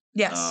master's.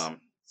 Yes.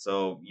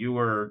 So you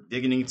were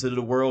digging into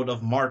the world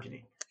of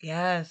marketing.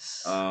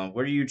 Yes.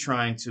 What are you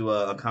trying to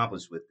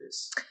accomplish with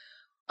this?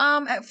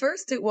 At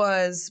first it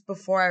was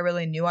before I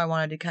really knew I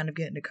wanted to kind of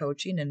get into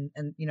coaching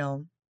and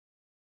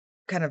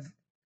kind of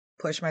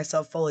push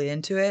myself fully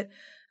into it.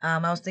 I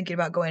was thinking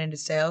about going into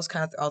sales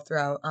kind of all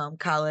throughout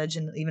college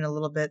and even a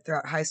little bit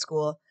throughout high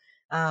school.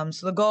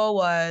 So the goal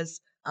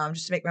was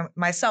just to make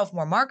myself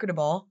more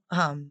marketable.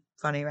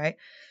 Funny, right?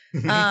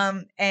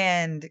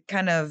 And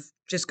kind of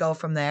just go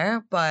from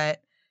there.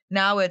 But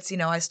now it's,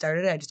 I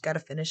started it, I just got to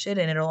finish it,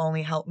 and it'll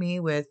only help me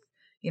with,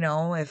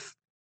 if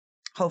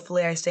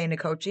hopefully I stay into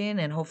coaching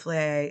and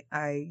hopefully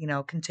I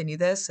continue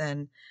this.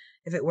 And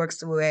if it works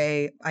the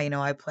way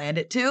I planned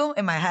it to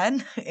in my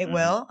head, it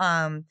will.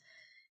 And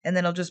then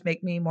it'll just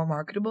make me more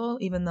marketable,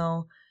 even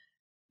though,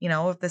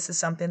 if this is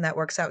something that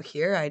works out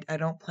here, I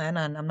don't plan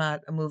on, I'm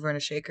not a mover and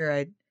a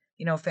shaker.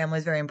 Family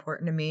is very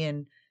important to me,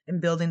 and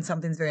building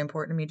something is very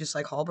important to me, just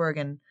like Hallberg.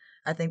 And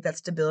I think that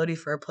stability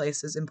for a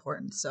place is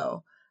important.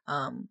 So,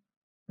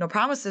 no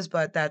promises,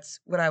 but that's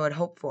what I would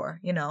hope for.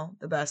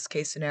 The best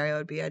case scenario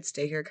would be I'd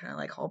stay here kind of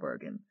like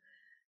Hallberg and,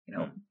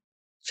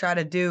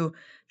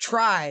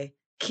 try,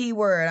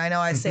 keyword. I know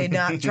I say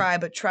not try,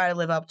 but try to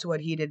live up to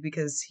what he did,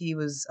 because he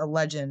was a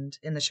legend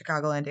in the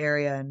Chicagoland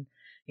area. And,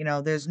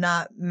 there's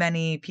not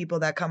many people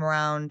that come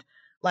around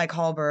like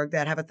Hallberg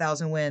that have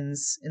 1,000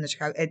 wins in the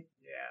Chicago.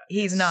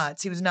 He's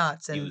nuts. He was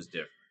nuts. And he was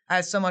different. I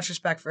have so much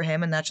respect for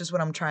him. And that's just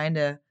what I'm trying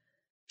to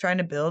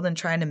build and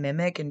trying to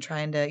mimic and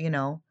trying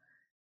to,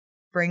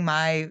 bring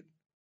my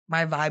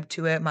vibe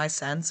to it, my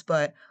sense,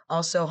 but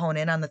also hone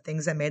in on the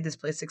things that made this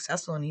place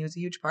successful. And he was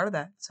a huge part of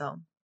that. So,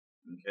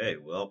 okay,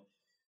 well,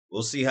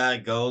 we'll see how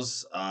it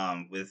goes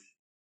with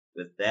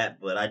that.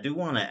 But I do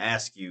want to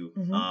ask you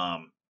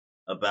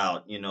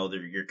about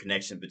your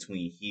connection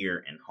between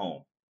here and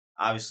home.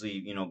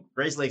 Obviously,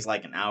 Grace Lake's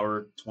like an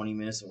hour, 20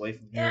 minutes away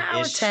from here. Yeah,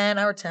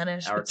 hour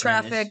 10-ish. Hour With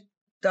traffic,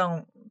 2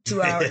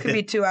 hours. It could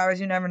be 2 hours.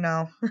 You never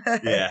know.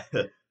 Yeah,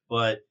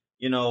 but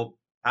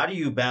how do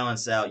you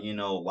balance out,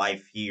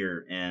 life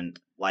here and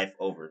life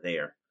over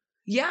there?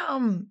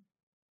 Yeah,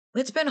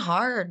 it's been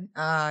hard.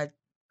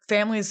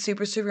 Family is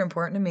super, super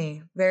important to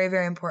me. Very,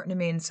 very important to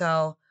me. And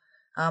so,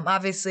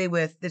 obviously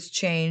with this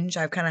change,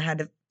 I've kind of had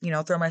to,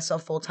 throw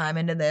myself full time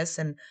into this,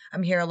 and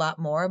I'm here a lot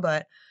more,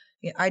 but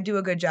I do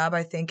a good job,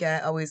 I think,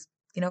 at always,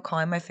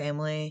 calling my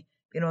family,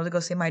 being able to go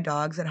see my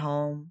dogs at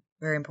home.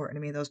 Very important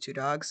to me. Those 2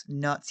 dogs,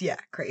 nuts. Yeah.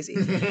 Crazy.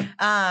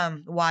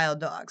 Wild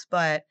dogs,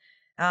 but,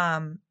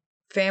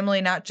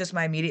 family, not just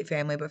my immediate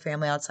family, but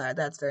family outside.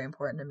 That's very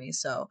important to me.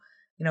 So,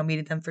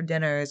 meeting them for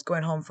dinners,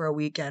 going home for a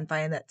weekend,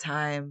 finding that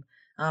time.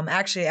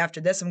 Actually, after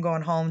this, I'm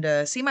going home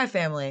to see my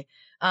family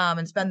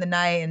and spend the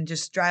night and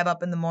just drive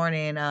up in the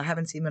morning.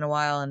 Haven't seen them in a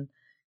while and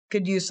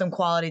could use some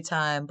quality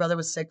time. Brother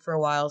was sick for a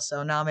while,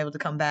 so now I'm able to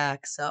come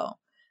back. So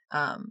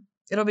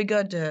it'll be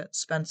good to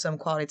spend some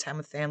quality time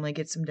with family,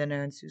 get some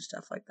dinner and do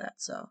stuff like that.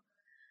 So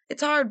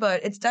it's hard,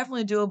 but it's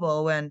definitely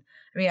doable when,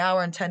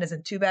 hour and 10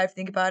 isn't too bad if you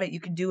think about it. You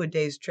could do a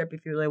day's trip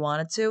if you really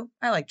wanted to.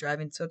 I like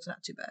driving, so it's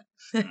not too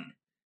bad.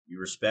 You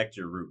respect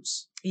your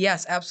roots.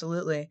 Yes,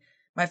 absolutely.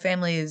 My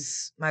family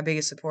is my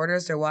biggest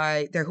supporters. They're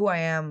who I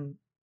am.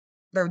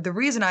 They're the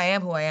reason I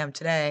am who I am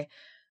today.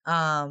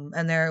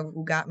 And they're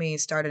who got me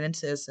started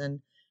into this,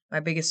 and my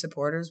biggest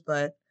supporters,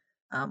 but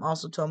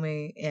also told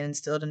me and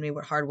instilled in me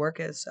what hard work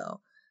is. So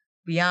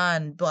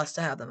beyond blessed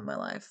to have them in my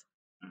life.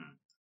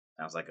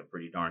 Sounds like a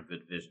pretty darn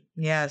good vision.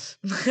 Yes.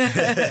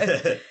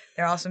 They're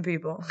awesome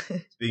people.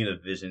 Speaking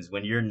of visions,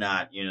 when you're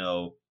not,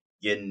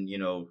 getting,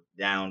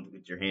 down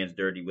with your hands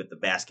dirty with the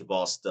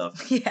basketball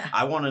stuff, yeah,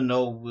 I want to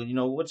know,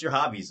 what your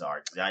hobbies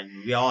are.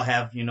 We all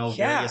have,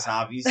 various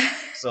hobbies.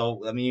 So,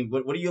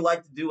 what do you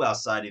like to do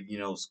outside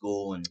of,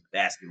 school and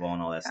basketball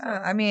and all that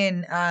stuff?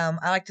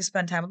 I like to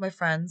spend time with my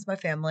friends, my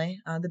family,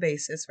 the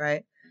basis,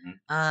 right?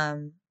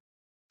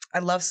 I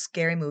love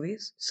scary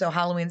movies. So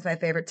Halloween's my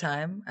favorite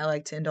time. I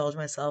like to indulge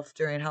myself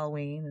during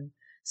Halloween and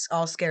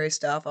all scary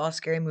stuff, all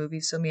scary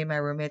movies. So me and my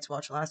roommates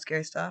watch a lot of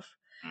scary stuff.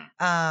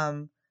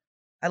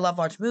 I love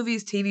watching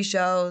movies, TV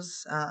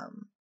shows,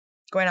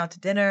 going out to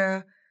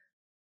dinner,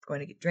 going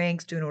to get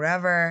drinks, doing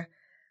whatever.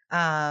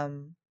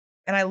 And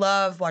I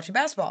love watching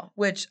basketball,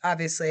 which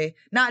obviously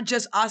not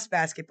just us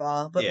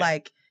basketball, but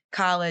like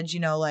college,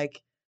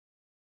 like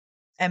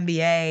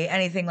NBA,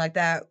 anything like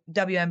that,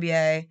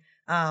 WNBA.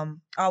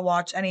 I'll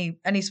watch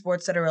any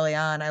sports that are really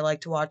on. I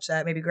like to watch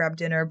that, maybe grab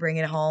dinner, bring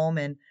it home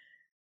and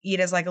eat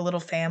as like a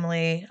little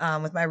family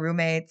with my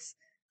roommates.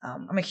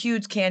 I'm a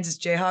huge Kansas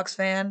Jayhawks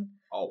fan.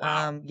 Oh,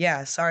 wow.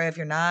 Yeah, sorry if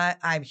you're not.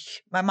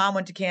 My mom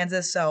went to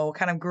Kansas, so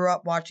kind of grew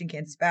up watching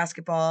Kansas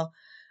basketball.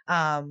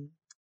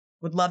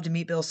 Would love to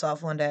meet Bill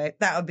Self one day.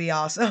 That would be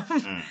awesome.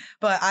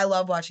 But I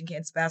love watching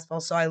Kansas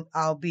basketball, so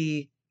I'll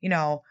be,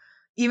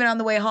 even on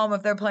the way home,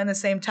 if they're playing the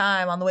same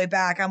time, on the way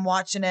back, I'm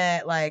watching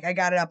it. Like, I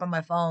got it up on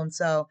my phone,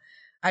 so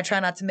I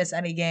try not to miss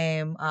any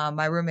game.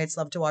 My roommates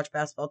love to watch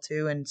basketball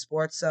too and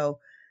sports, so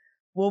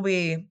we'll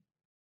be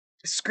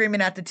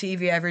screaming at the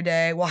TV every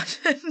day,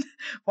 watching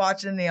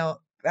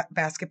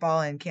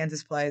basketball and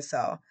Kansas play.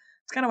 So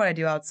it's kind of what I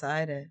do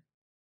outside.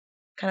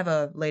 Kind of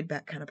a laid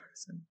back kind of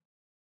person.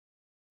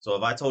 So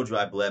if I told you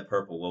I bled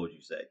purple, what would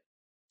you say?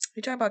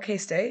 You talking about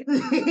K-State?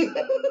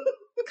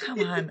 Come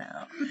on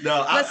now.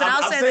 No, Listen,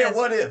 I'll I'm say saying this.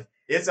 what if.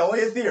 It's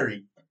only a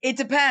theory. It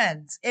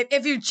depends.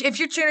 If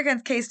you're cheering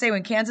against K-State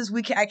when Kansas,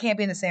 I can't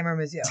be in the same room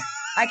as you.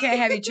 I can't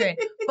have you cheering.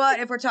 But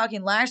if we're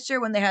talking last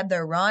year when they had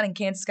their run and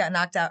Kansas got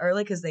knocked out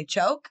early because they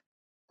choke,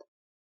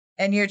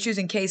 and you're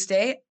choosing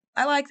K-State,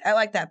 I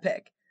like that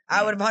pick.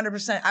 I would have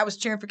 100%. I was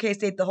cheering for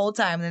K-State the whole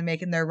time and then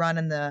making their run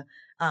in the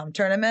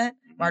tournament,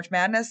 March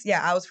Madness.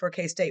 Yeah, I was for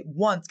K-State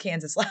once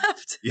Kansas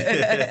left.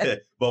 Yeah.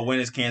 But when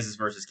it's Kansas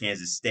versus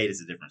Kansas State,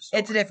 it's a different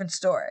story. It's a different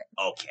story.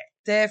 Okay.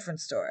 Different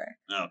story.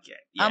 Okay.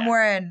 Yeah. I'm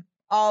wearing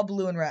all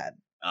blue and red.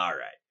 All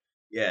right.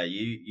 Yeah,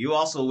 you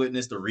also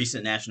witnessed the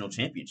recent national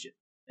championship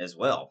as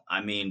well.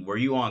 I mean, were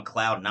you on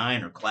cloud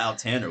 9 or cloud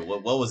 10 or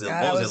what was it?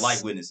 What was it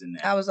like witnessing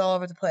that? I was all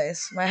over the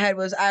place. My head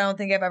was, I don't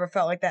think I've ever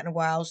felt like that in a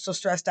while. I was so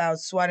stressed out,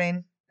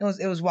 sweating.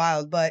 It was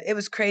wild, but it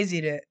was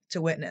crazy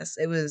to witness.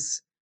 It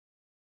was,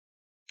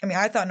 I mean,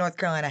 I thought North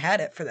Carolina had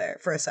it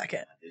for a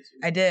second.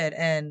 I did.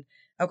 And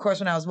of course,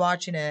 when I was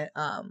watching it,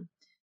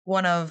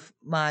 one of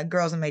my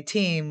girls on my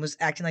team was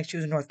acting like she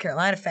was a North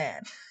Carolina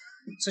fan.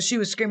 So she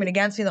was screaming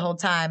against me the whole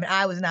time, and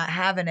I was not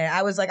having it.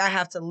 I was like, I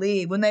have to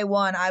leave. When they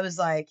won, I was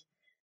like,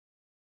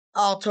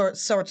 all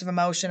sorts of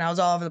emotion. I was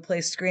all over the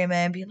place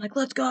screaming, being like,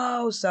 let's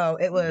go. So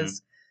it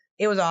was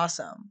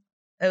awesome.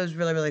 It was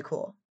really, really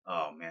cool.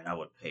 Oh, man, I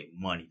would pay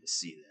money to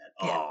see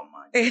that. Yeah. Oh,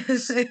 my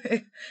goodness.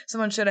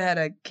 Someone should have had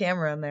a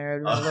camera in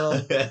there.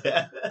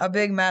 A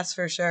big mess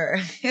for sure.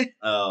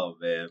 Oh,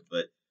 man.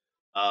 But,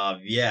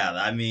 yeah,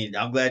 I mean,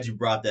 I'm glad you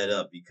brought that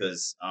up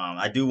because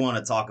I do want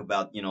to talk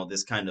about,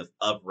 this kind of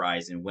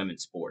uprising in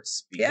women's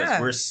sports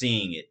because we're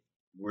seeing it.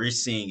 We're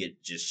seeing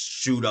it just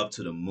shoot up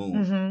to the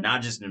moon,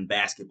 not just in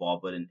basketball,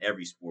 but in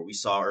every sport. We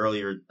saw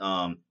earlier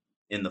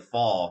in the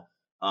fall,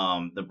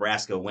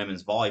 Nebraska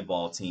women's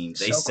volleyball team,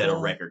 they set a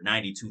record,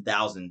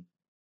 92,000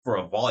 for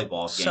a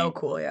volleyball game. So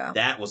cool, yeah.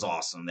 That was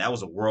awesome. That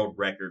was a world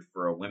record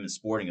for a women's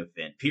sporting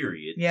event,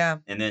 period. Yeah.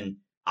 And then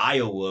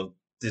Iowa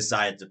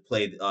decided to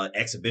play the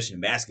exhibition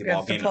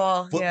basketball game in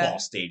a football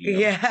stadium.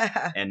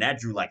 Yeah. And that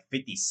drew like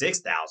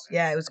 56,000.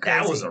 Yeah, it was crazy.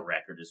 That was a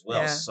record as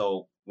well. Yeah.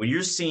 So when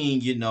you're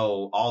seeing,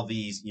 all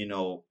these,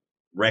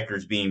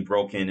 records being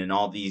broken and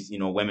all these,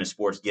 women's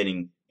sports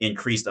getting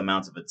increased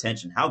amounts of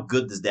attention, how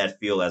good does that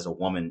feel as a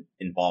woman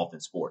involved in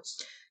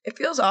sports? It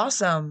feels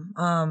awesome.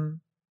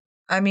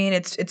 I mean,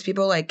 it's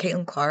people like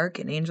Caitlin Clark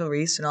and Angel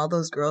Reese and all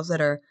those girls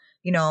that are,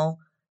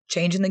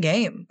 changing the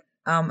game.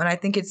 And I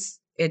think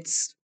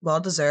it's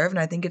well-deserved, and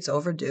I think it's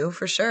overdue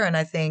for sure. And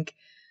I think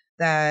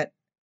that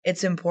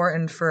it's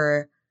important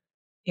for,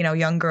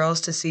 young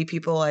girls to see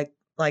people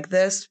like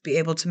this be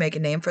able to make a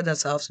name for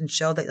themselves and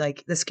show that,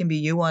 like, this can be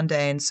you one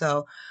day. And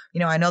so,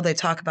 I know they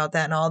talk about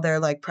that in all their,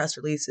 like, press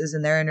releases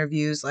and their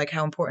interviews, like,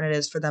 how important it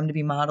is for them to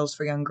be models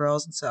for young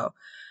girls. And so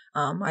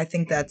I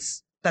think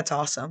that's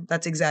awesome.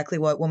 That's exactly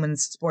what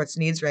women's sports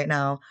needs right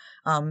now,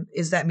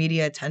 is that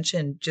media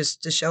attention,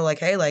 just to show, like,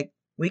 hey, like,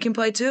 we can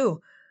play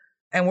too.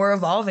 And we're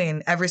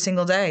evolving every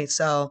single day.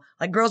 So,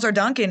 like, girls are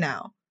dunking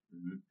now.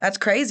 That's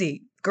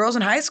crazy. Girls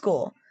in high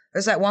school.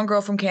 There's that one girl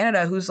from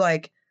Canada who's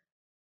like,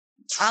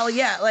 oh,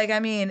 yeah. Like,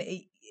 I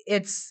mean,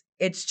 it's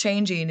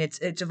changing. It's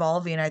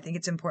evolving. I think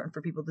it's important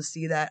for people to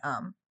see that,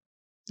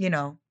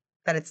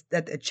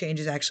 that a change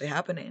is actually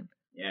happening.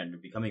 Yeah, and they're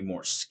becoming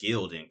more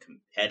skilled and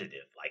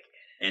competitive. Like,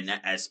 and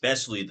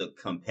especially the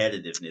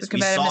competitiveness. The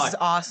competitiveness is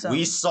awesome.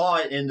 We saw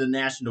it in the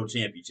national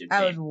championship game.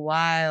 That was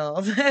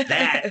wild.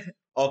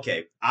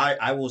 Okay,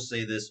 I will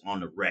say this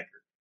on the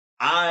record.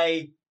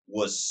 I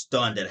was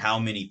stunned at how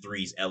many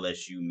threes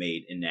LSU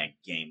made in that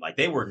game. Like,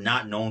 they were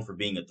not known for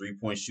being a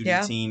three-point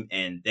shooting team,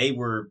 and they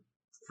were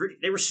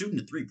shooting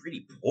the three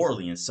pretty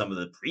poorly in some of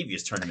the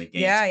previous tournament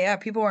games. Yeah,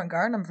 people weren't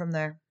guarding them from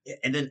there.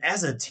 And then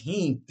as a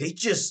team, they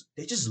just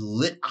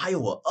lit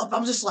Iowa up.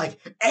 I'm just like,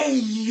 hey,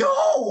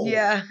 yo!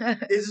 Yeah.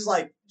 It's just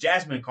like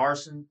Jasmine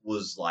Carson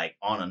was like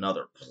on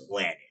another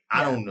planet.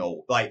 I don't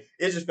know. Like,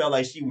 it just felt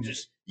like she would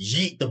just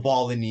yeet the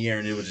ball in the air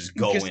and it would just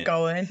go in. Just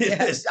going.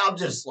 Yeah. I'm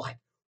just like,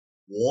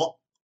 what?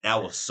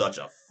 That was such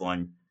a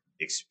fun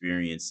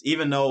experience.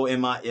 Even though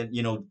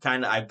I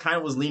kind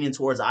of was leaning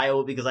towards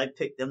Iowa because I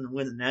picked them to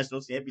win the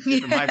national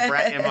championship in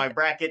my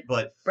bracket.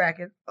 But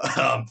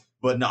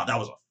but no, that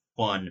was a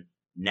fun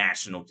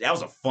that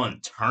was a fun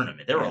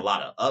tournament. There were a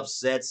lot of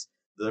upsets.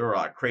 There were a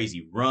lot of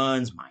crazy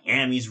runs.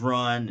 Miami's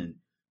run, and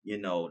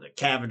the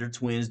Cavender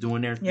twins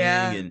doing their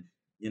thing,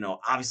 and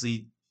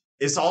obviously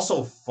it's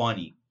also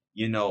funny,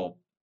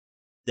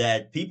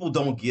 that people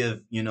don't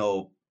give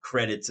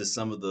credit to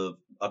some of the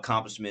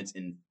accomplishments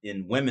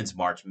in women's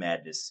March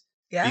Madness.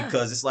 Yeah.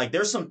 Because it's like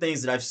there's some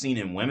things that I've seen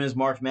in women's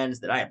March Madness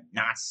that I have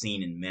not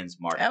seen in men's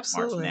March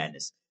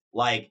Madness.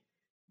 Like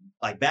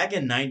back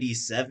in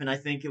 97, I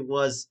think it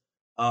was,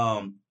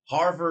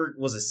 Harvard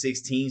was a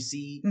 16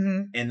 seed,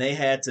 and they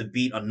had to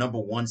beat a number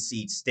 1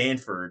 seed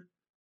Stanford,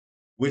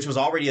 which was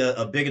already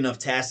a big enough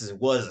task as it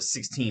was, a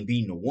 16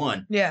 beating a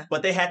 1. Yeah.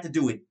 But they had to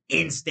do it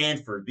in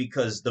Stanford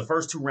because the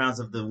first 2 rounds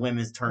of the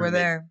women's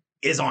tournament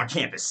is on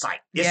campus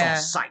site. It's on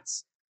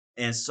sites.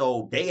 And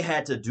so they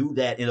had to do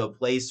that in a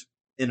place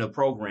in a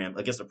program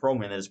against a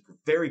program that is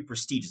very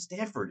prestigious.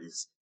 Stanford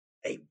is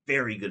a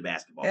very good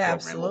basketball program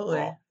absolutely.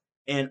 overall.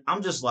 And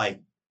I'm just like,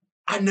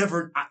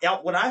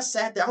 when I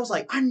sat there, I was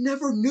like, I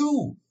never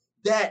knew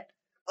that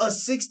a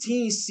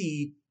 16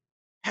 seed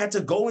had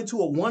to go into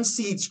a 1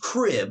 seed's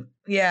crib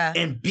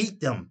and beat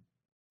them.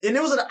 And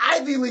it was an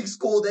Ivy League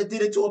school that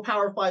did it to a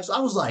Power 5. So I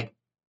was like,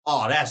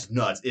 oh, that's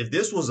nuts. If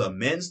this was the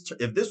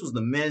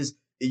men's,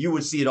 you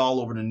would see it all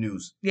over the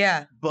news.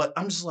 Yeah. But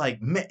I'm just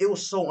like, man, it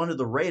was so under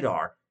the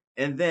radar.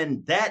 And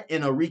then that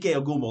in Enrique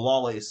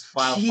Ogunbowale's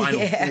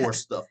Final Four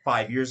stuff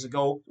 5 years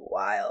ago.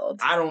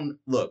 Wild.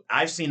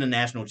 I've seen a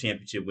national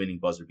championship winning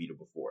buzzer beater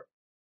before,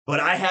 but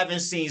I haven't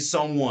seen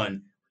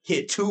someone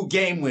hit 2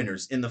 game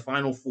winners in the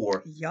Final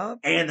Four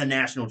and the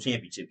national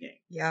championship game.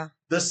 Yeah.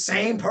 The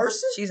same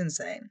person? She's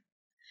insane.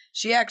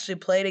 She actually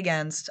played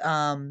against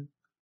one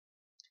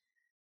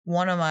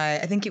of my,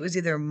 I think it was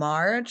either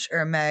Marge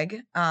or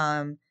Meg,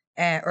 or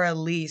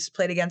Elise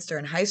played against her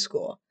in high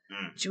school.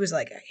 She was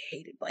like, I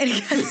hated playing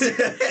against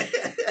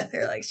her.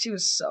 They're like, she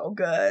was so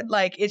good.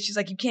 Like, she's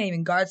like, you can't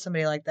even guard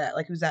somebody like that,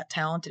 like who's that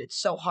talented.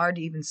 It's so hard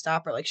to even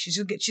stop her. Like, she's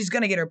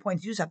gonna get her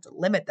points. You just have to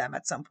limit them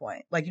at some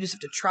point. Like, you just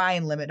have to try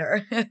and limit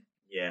her.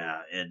 Yeah,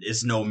 and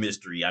it's no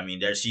mystery. I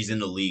mean, she's in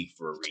the league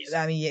for a reason.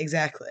 I mean,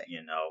 exactly.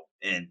 You know,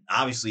 and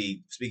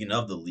obviously, speaking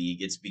of the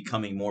league, it's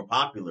becoming more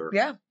popular.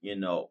 Yeah. You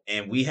know,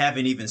 and we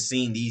haven't even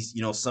seen these,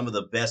 some of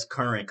the best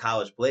current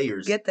college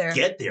players get there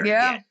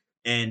yet.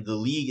 And the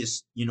league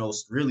is,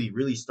 really,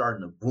 really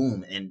starting to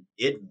boom. And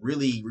it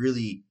really,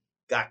 really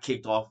got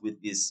kicked off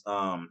with this,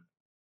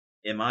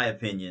 in my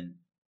opinion,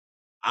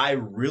 I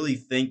really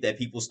think that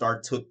people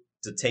start to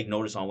take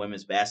notice on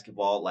women's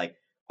basketball, like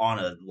on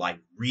a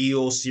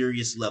real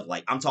serious level.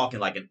 Like I'm talking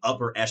like an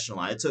upper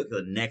echelon. It took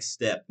the next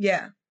step.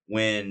 Yeah.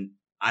 When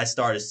I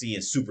started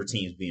seeing super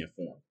teams being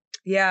formed.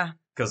 Yeah.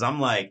 Cause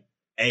I'm like,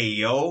 hey,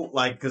 yo,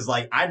 cause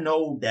I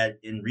know that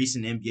in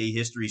recent NBA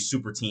history,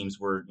 super teams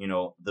were,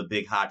 the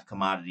big hot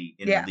commodity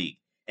in the league.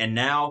 And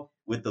now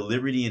with the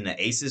Liberty and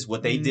the Aces,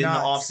 what they did in the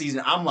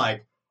offseason, I'm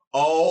like,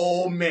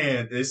 oh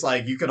man, it's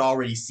like you could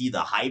already see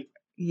the hype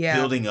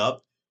building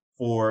up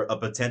for a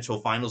potential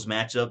finals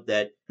matchup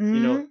that,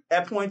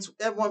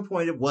 at one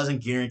point it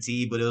wasn't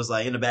guaranteed, but it was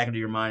like in the back of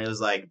your mind, it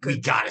was like, we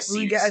gotta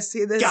see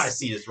this. Gotta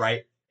see this,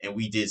 right? And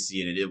we did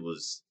see it, and it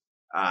was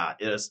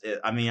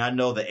I mean, I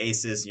know the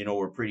Aces,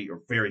 were a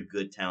very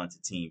good,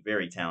 talented team,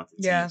 very talented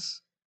team.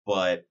 Yes.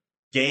 But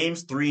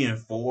games 3 and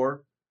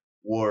 4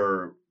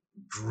 were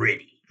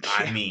gritty.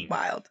 I mean,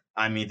 wild.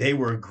 I mean, they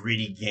were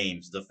gritty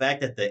games. The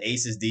fact that the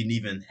Aces didn't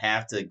even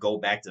have to go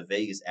back to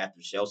Vegas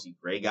after Chelsea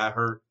Gray got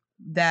hurt.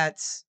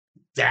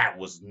 That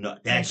was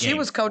nuts. And she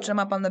was coaching them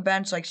up on the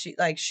bench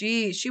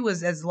she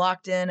was as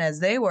locked in as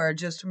they were,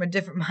 just from a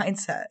different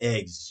mindset.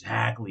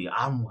 Exactly.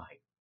 I'm like,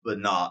 but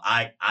no,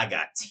 I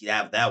got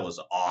that was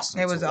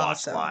awesome. It was to watch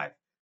awesome. Live.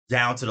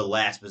 Down to the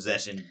last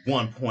possession,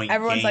 1 point.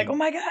 Everyone's game. like, oh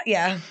my God,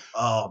 yeah.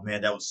 Oh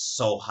man, that was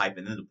so hype.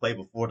 And then the play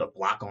before the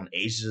block on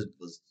Asia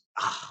was,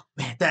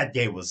 man, that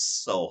game was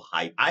so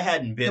hype. I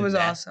hadn't been. It was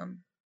awesome.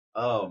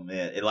 Oh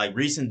man,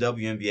 recent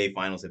WNBA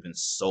finals have been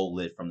so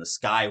lit, from the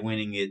Sky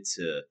winning it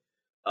to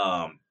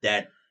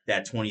that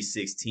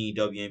 2016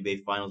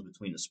 WNBA finals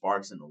between the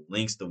Sparks and the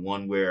Lynx, the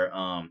one where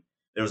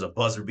there was a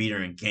buzzer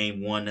beater in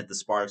game 1 that the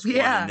Sparks won,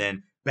 and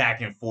then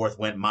back and forth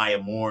went Maya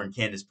Moore and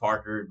Candace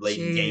Parker late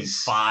in game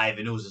 5,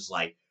 and it was just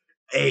like,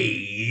 hey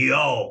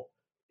yo,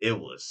 it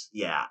was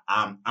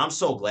I'm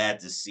so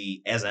glad to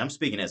see, as I'm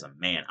speaking as a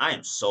man, I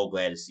am so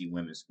glad to see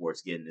women's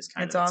sports getting this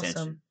kind of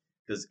attention,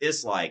 because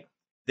it's like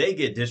they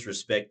get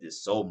disrespected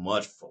so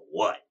much for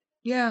what?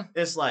 Yeah,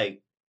 it's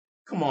like,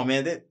 come on,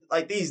 man.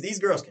 These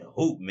girls can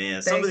hoop,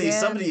 man. Some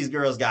of these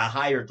girls got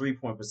higher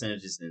 3-point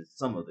percentages than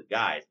some of the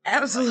guys.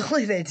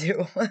 Absolutely, they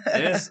do.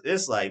 And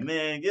it's like,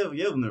 man, give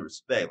them the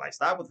respect. Like,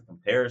 stop with the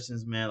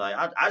comparisons, man. Like,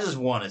 I just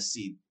want to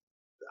see,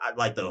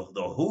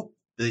 the hoop,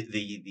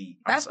 the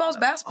basketball's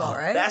basketball,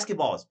 right?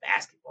 Basketball is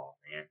basketball,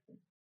 man.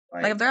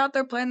 Like if they're out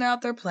there playing, they're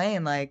out there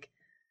playing. Like,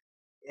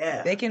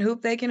 yeah, they can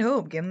hoop.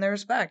 Give them their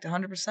respect,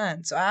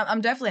 100%. So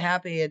I'm definitely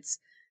happy it's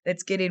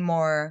getting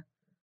more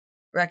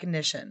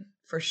recognition.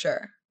 For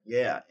sure.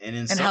 Yeah.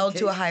 And held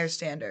to a higher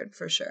standard,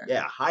 for sure.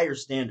 Yeah, higher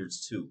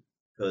standards too.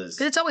 Because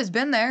it's always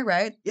been there,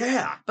 right?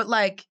 Yeah. But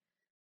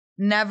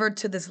never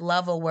to this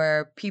level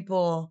where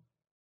people,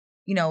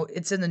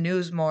 it's in the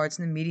news more, it's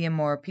in the media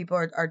more. People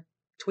are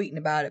tweeting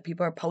about it.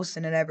 People are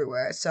posting it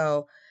everywhere.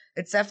 So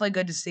it's definitely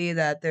good to see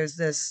that there's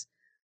this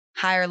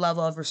higher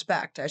level of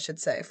respect, I should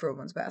say, for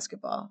women's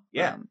basketball.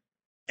 Yeah.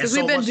 Because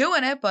we've been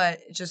doing it, but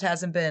it just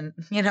hasn't been,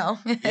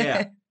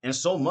 Yeah. And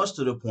so much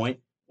to the point,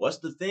 what's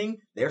the thing?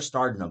 They're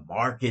starting to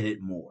market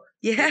it more.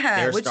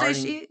 Yeah, which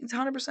they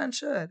 100%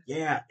 should.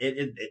 Yeah,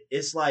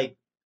 it's like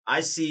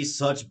I see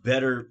such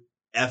better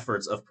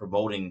efforts of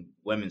promoting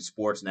women's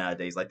sports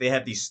nowadays. Like they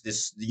have this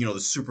the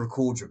super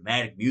cool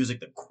dramatic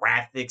music. The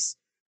graphics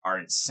are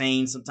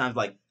insane. Sometimes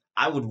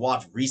I would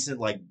watch recent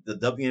the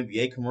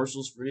WNBA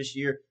commercials for this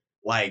year.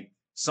 Like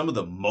some of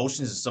the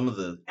motions and some of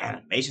the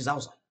animations, I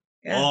was like,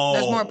 Yeah.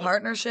 There's more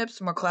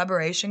partnerships, more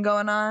collaboration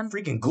going on.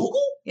 Freaking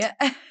Google? Yeah.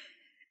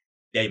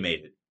 They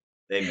made it.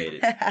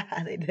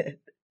 They did.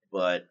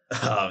 But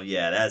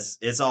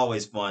it's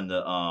always fun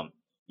to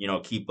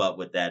keep up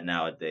with that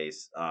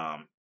nowadays.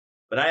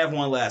 But I have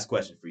one last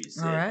question for you,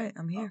 Sid. All right,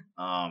 I'm here.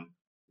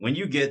 When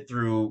you get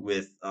through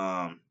with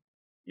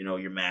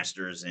your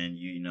masters and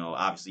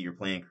obviously your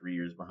playing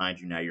career is behind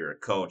you now, you're a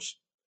coach.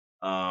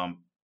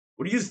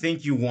 What do you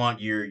think you want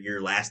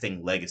your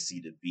lasting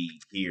legacy to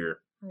be here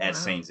at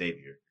St.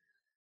 Xavier?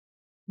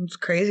 It's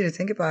crazy to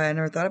think about. I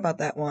never thought about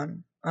that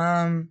one.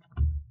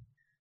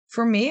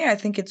 For me, I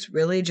think it's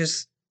really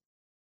just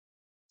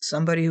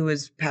somebody who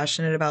is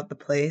passionate about the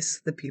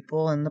place, the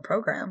people, and the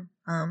program,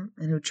 and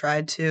who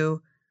tried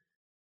to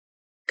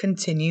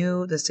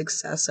continue the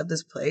success of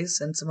this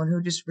place, and someone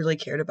who just really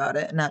cared about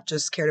it, and not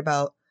just cared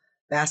about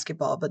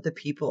basketball, but the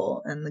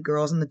people and the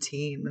girls on the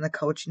team and the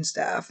coaching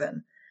staff,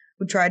 and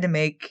who tried to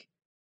make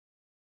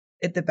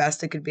it the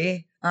best it could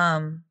be,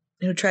 and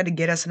who tried to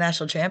get us a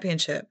national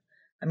championship.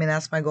 I mean,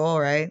 that's my goal,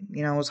 right?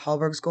 It was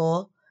Hallberg's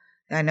goal.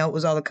 I know it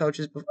was all the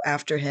coaches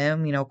after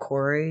him,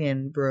 Corey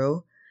and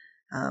Brew.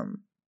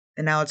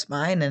 And now it's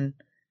mine. And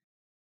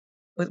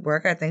with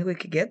work, I think we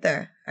could get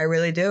there. I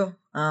really do.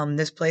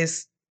 This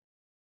place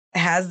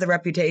has the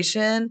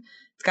reputation.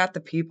 It's got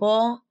the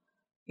people,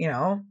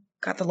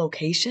 got the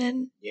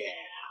location. Yeah.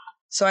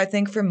 So I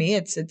think for me,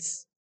 it's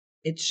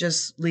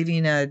just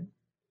leaving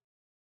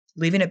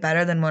it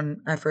better than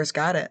when I first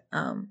got it.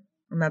 And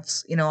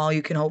that's, all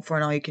you can hope for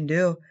and all you can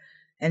do.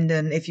 And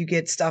then if you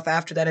get stuff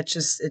after that, it's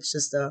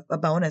just a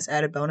bonus,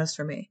 added bonus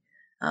for me.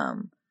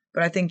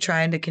 But I think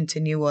trying to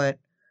continue what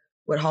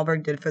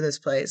Hallberg did for this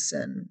place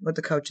and what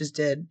the coaches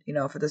did,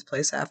 for this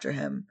place after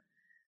him,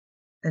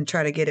 and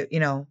try to get it,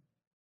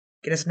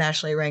 get us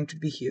nationally ranked would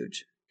be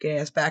huge. Getting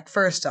us back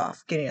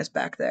getting us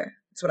back there.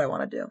 That's what I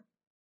want to do.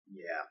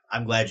 Yeah.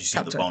 I'm glad you see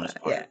the bonus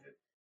part of it.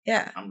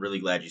 Yeah. I'm really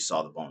glad you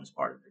saw the bonus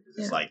part of it.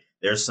 Because it's like,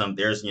 there's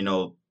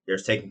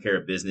taking care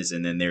of business,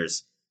 and then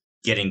there's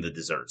getting the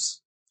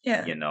desserts.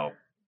 Yeah.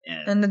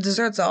 And the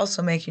dessert's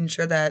also making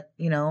sure that,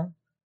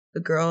 the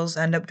girls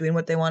end up doing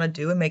what they want to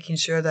do and making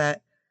sure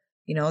that,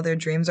 their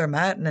dreams are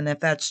met. And then if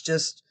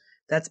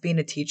that's being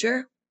a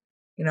teacher,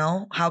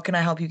 how can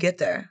I help you get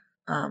there?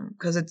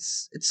 Because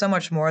it's so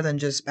much more than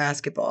just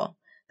basketball.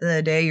 At the end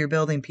of the day, you're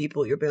building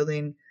people, you're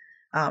building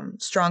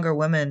stronger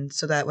women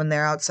so that when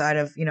they're outside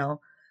of,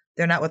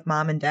 they're not with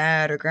mom and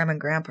dad or grandma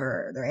and grandpa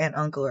or their aunt,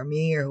 uncle, or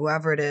me or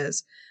whoever it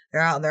is. They're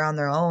out there on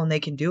their own. They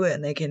can do it,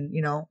 and they can,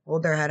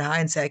 hold their head high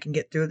and say, I can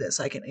get through this.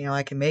 I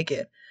can make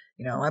it.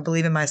 I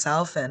believe in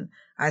myself, and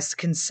I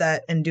can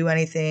set and do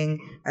anything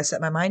I set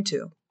my mind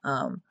to.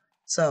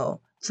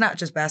 So it's not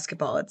just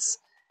basketball. It's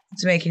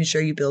making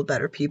sure you build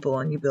better people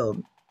and you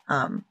build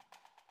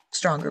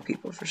stronger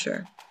people for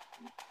sure.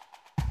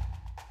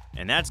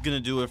 And that's going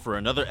to do it for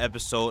another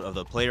episode of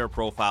the Player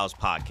Profiles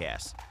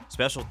podcast.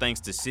 Special thanks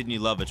to Sidney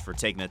Lovitsch for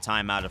taking the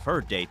time out of her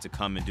day to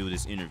come and do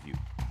this interview.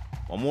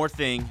 One more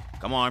thing.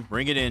 Come on,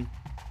 bring it in.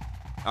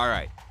 All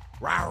right.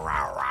 Rawr,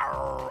 rawr,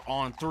 rawr.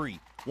 On 3.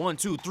 1,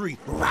 2, 3.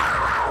 Rawr,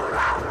 rawr,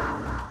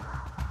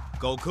 rawr.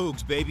 Go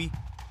Cougs, baby.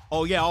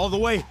 Oh, yeah, all the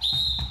way.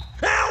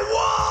 And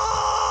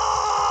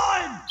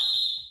one!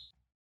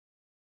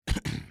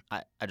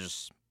 I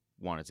just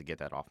wanted to get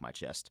that off my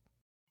chest.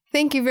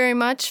 Thank you very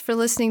much for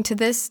listening to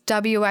this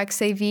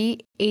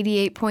WXAV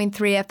 88.3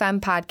 FM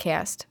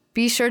podcast.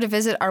 Be sure to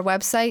visit our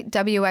website,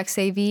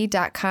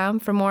 wxav.com,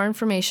 for more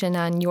information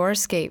on your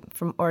escape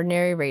from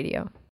ordinary radio.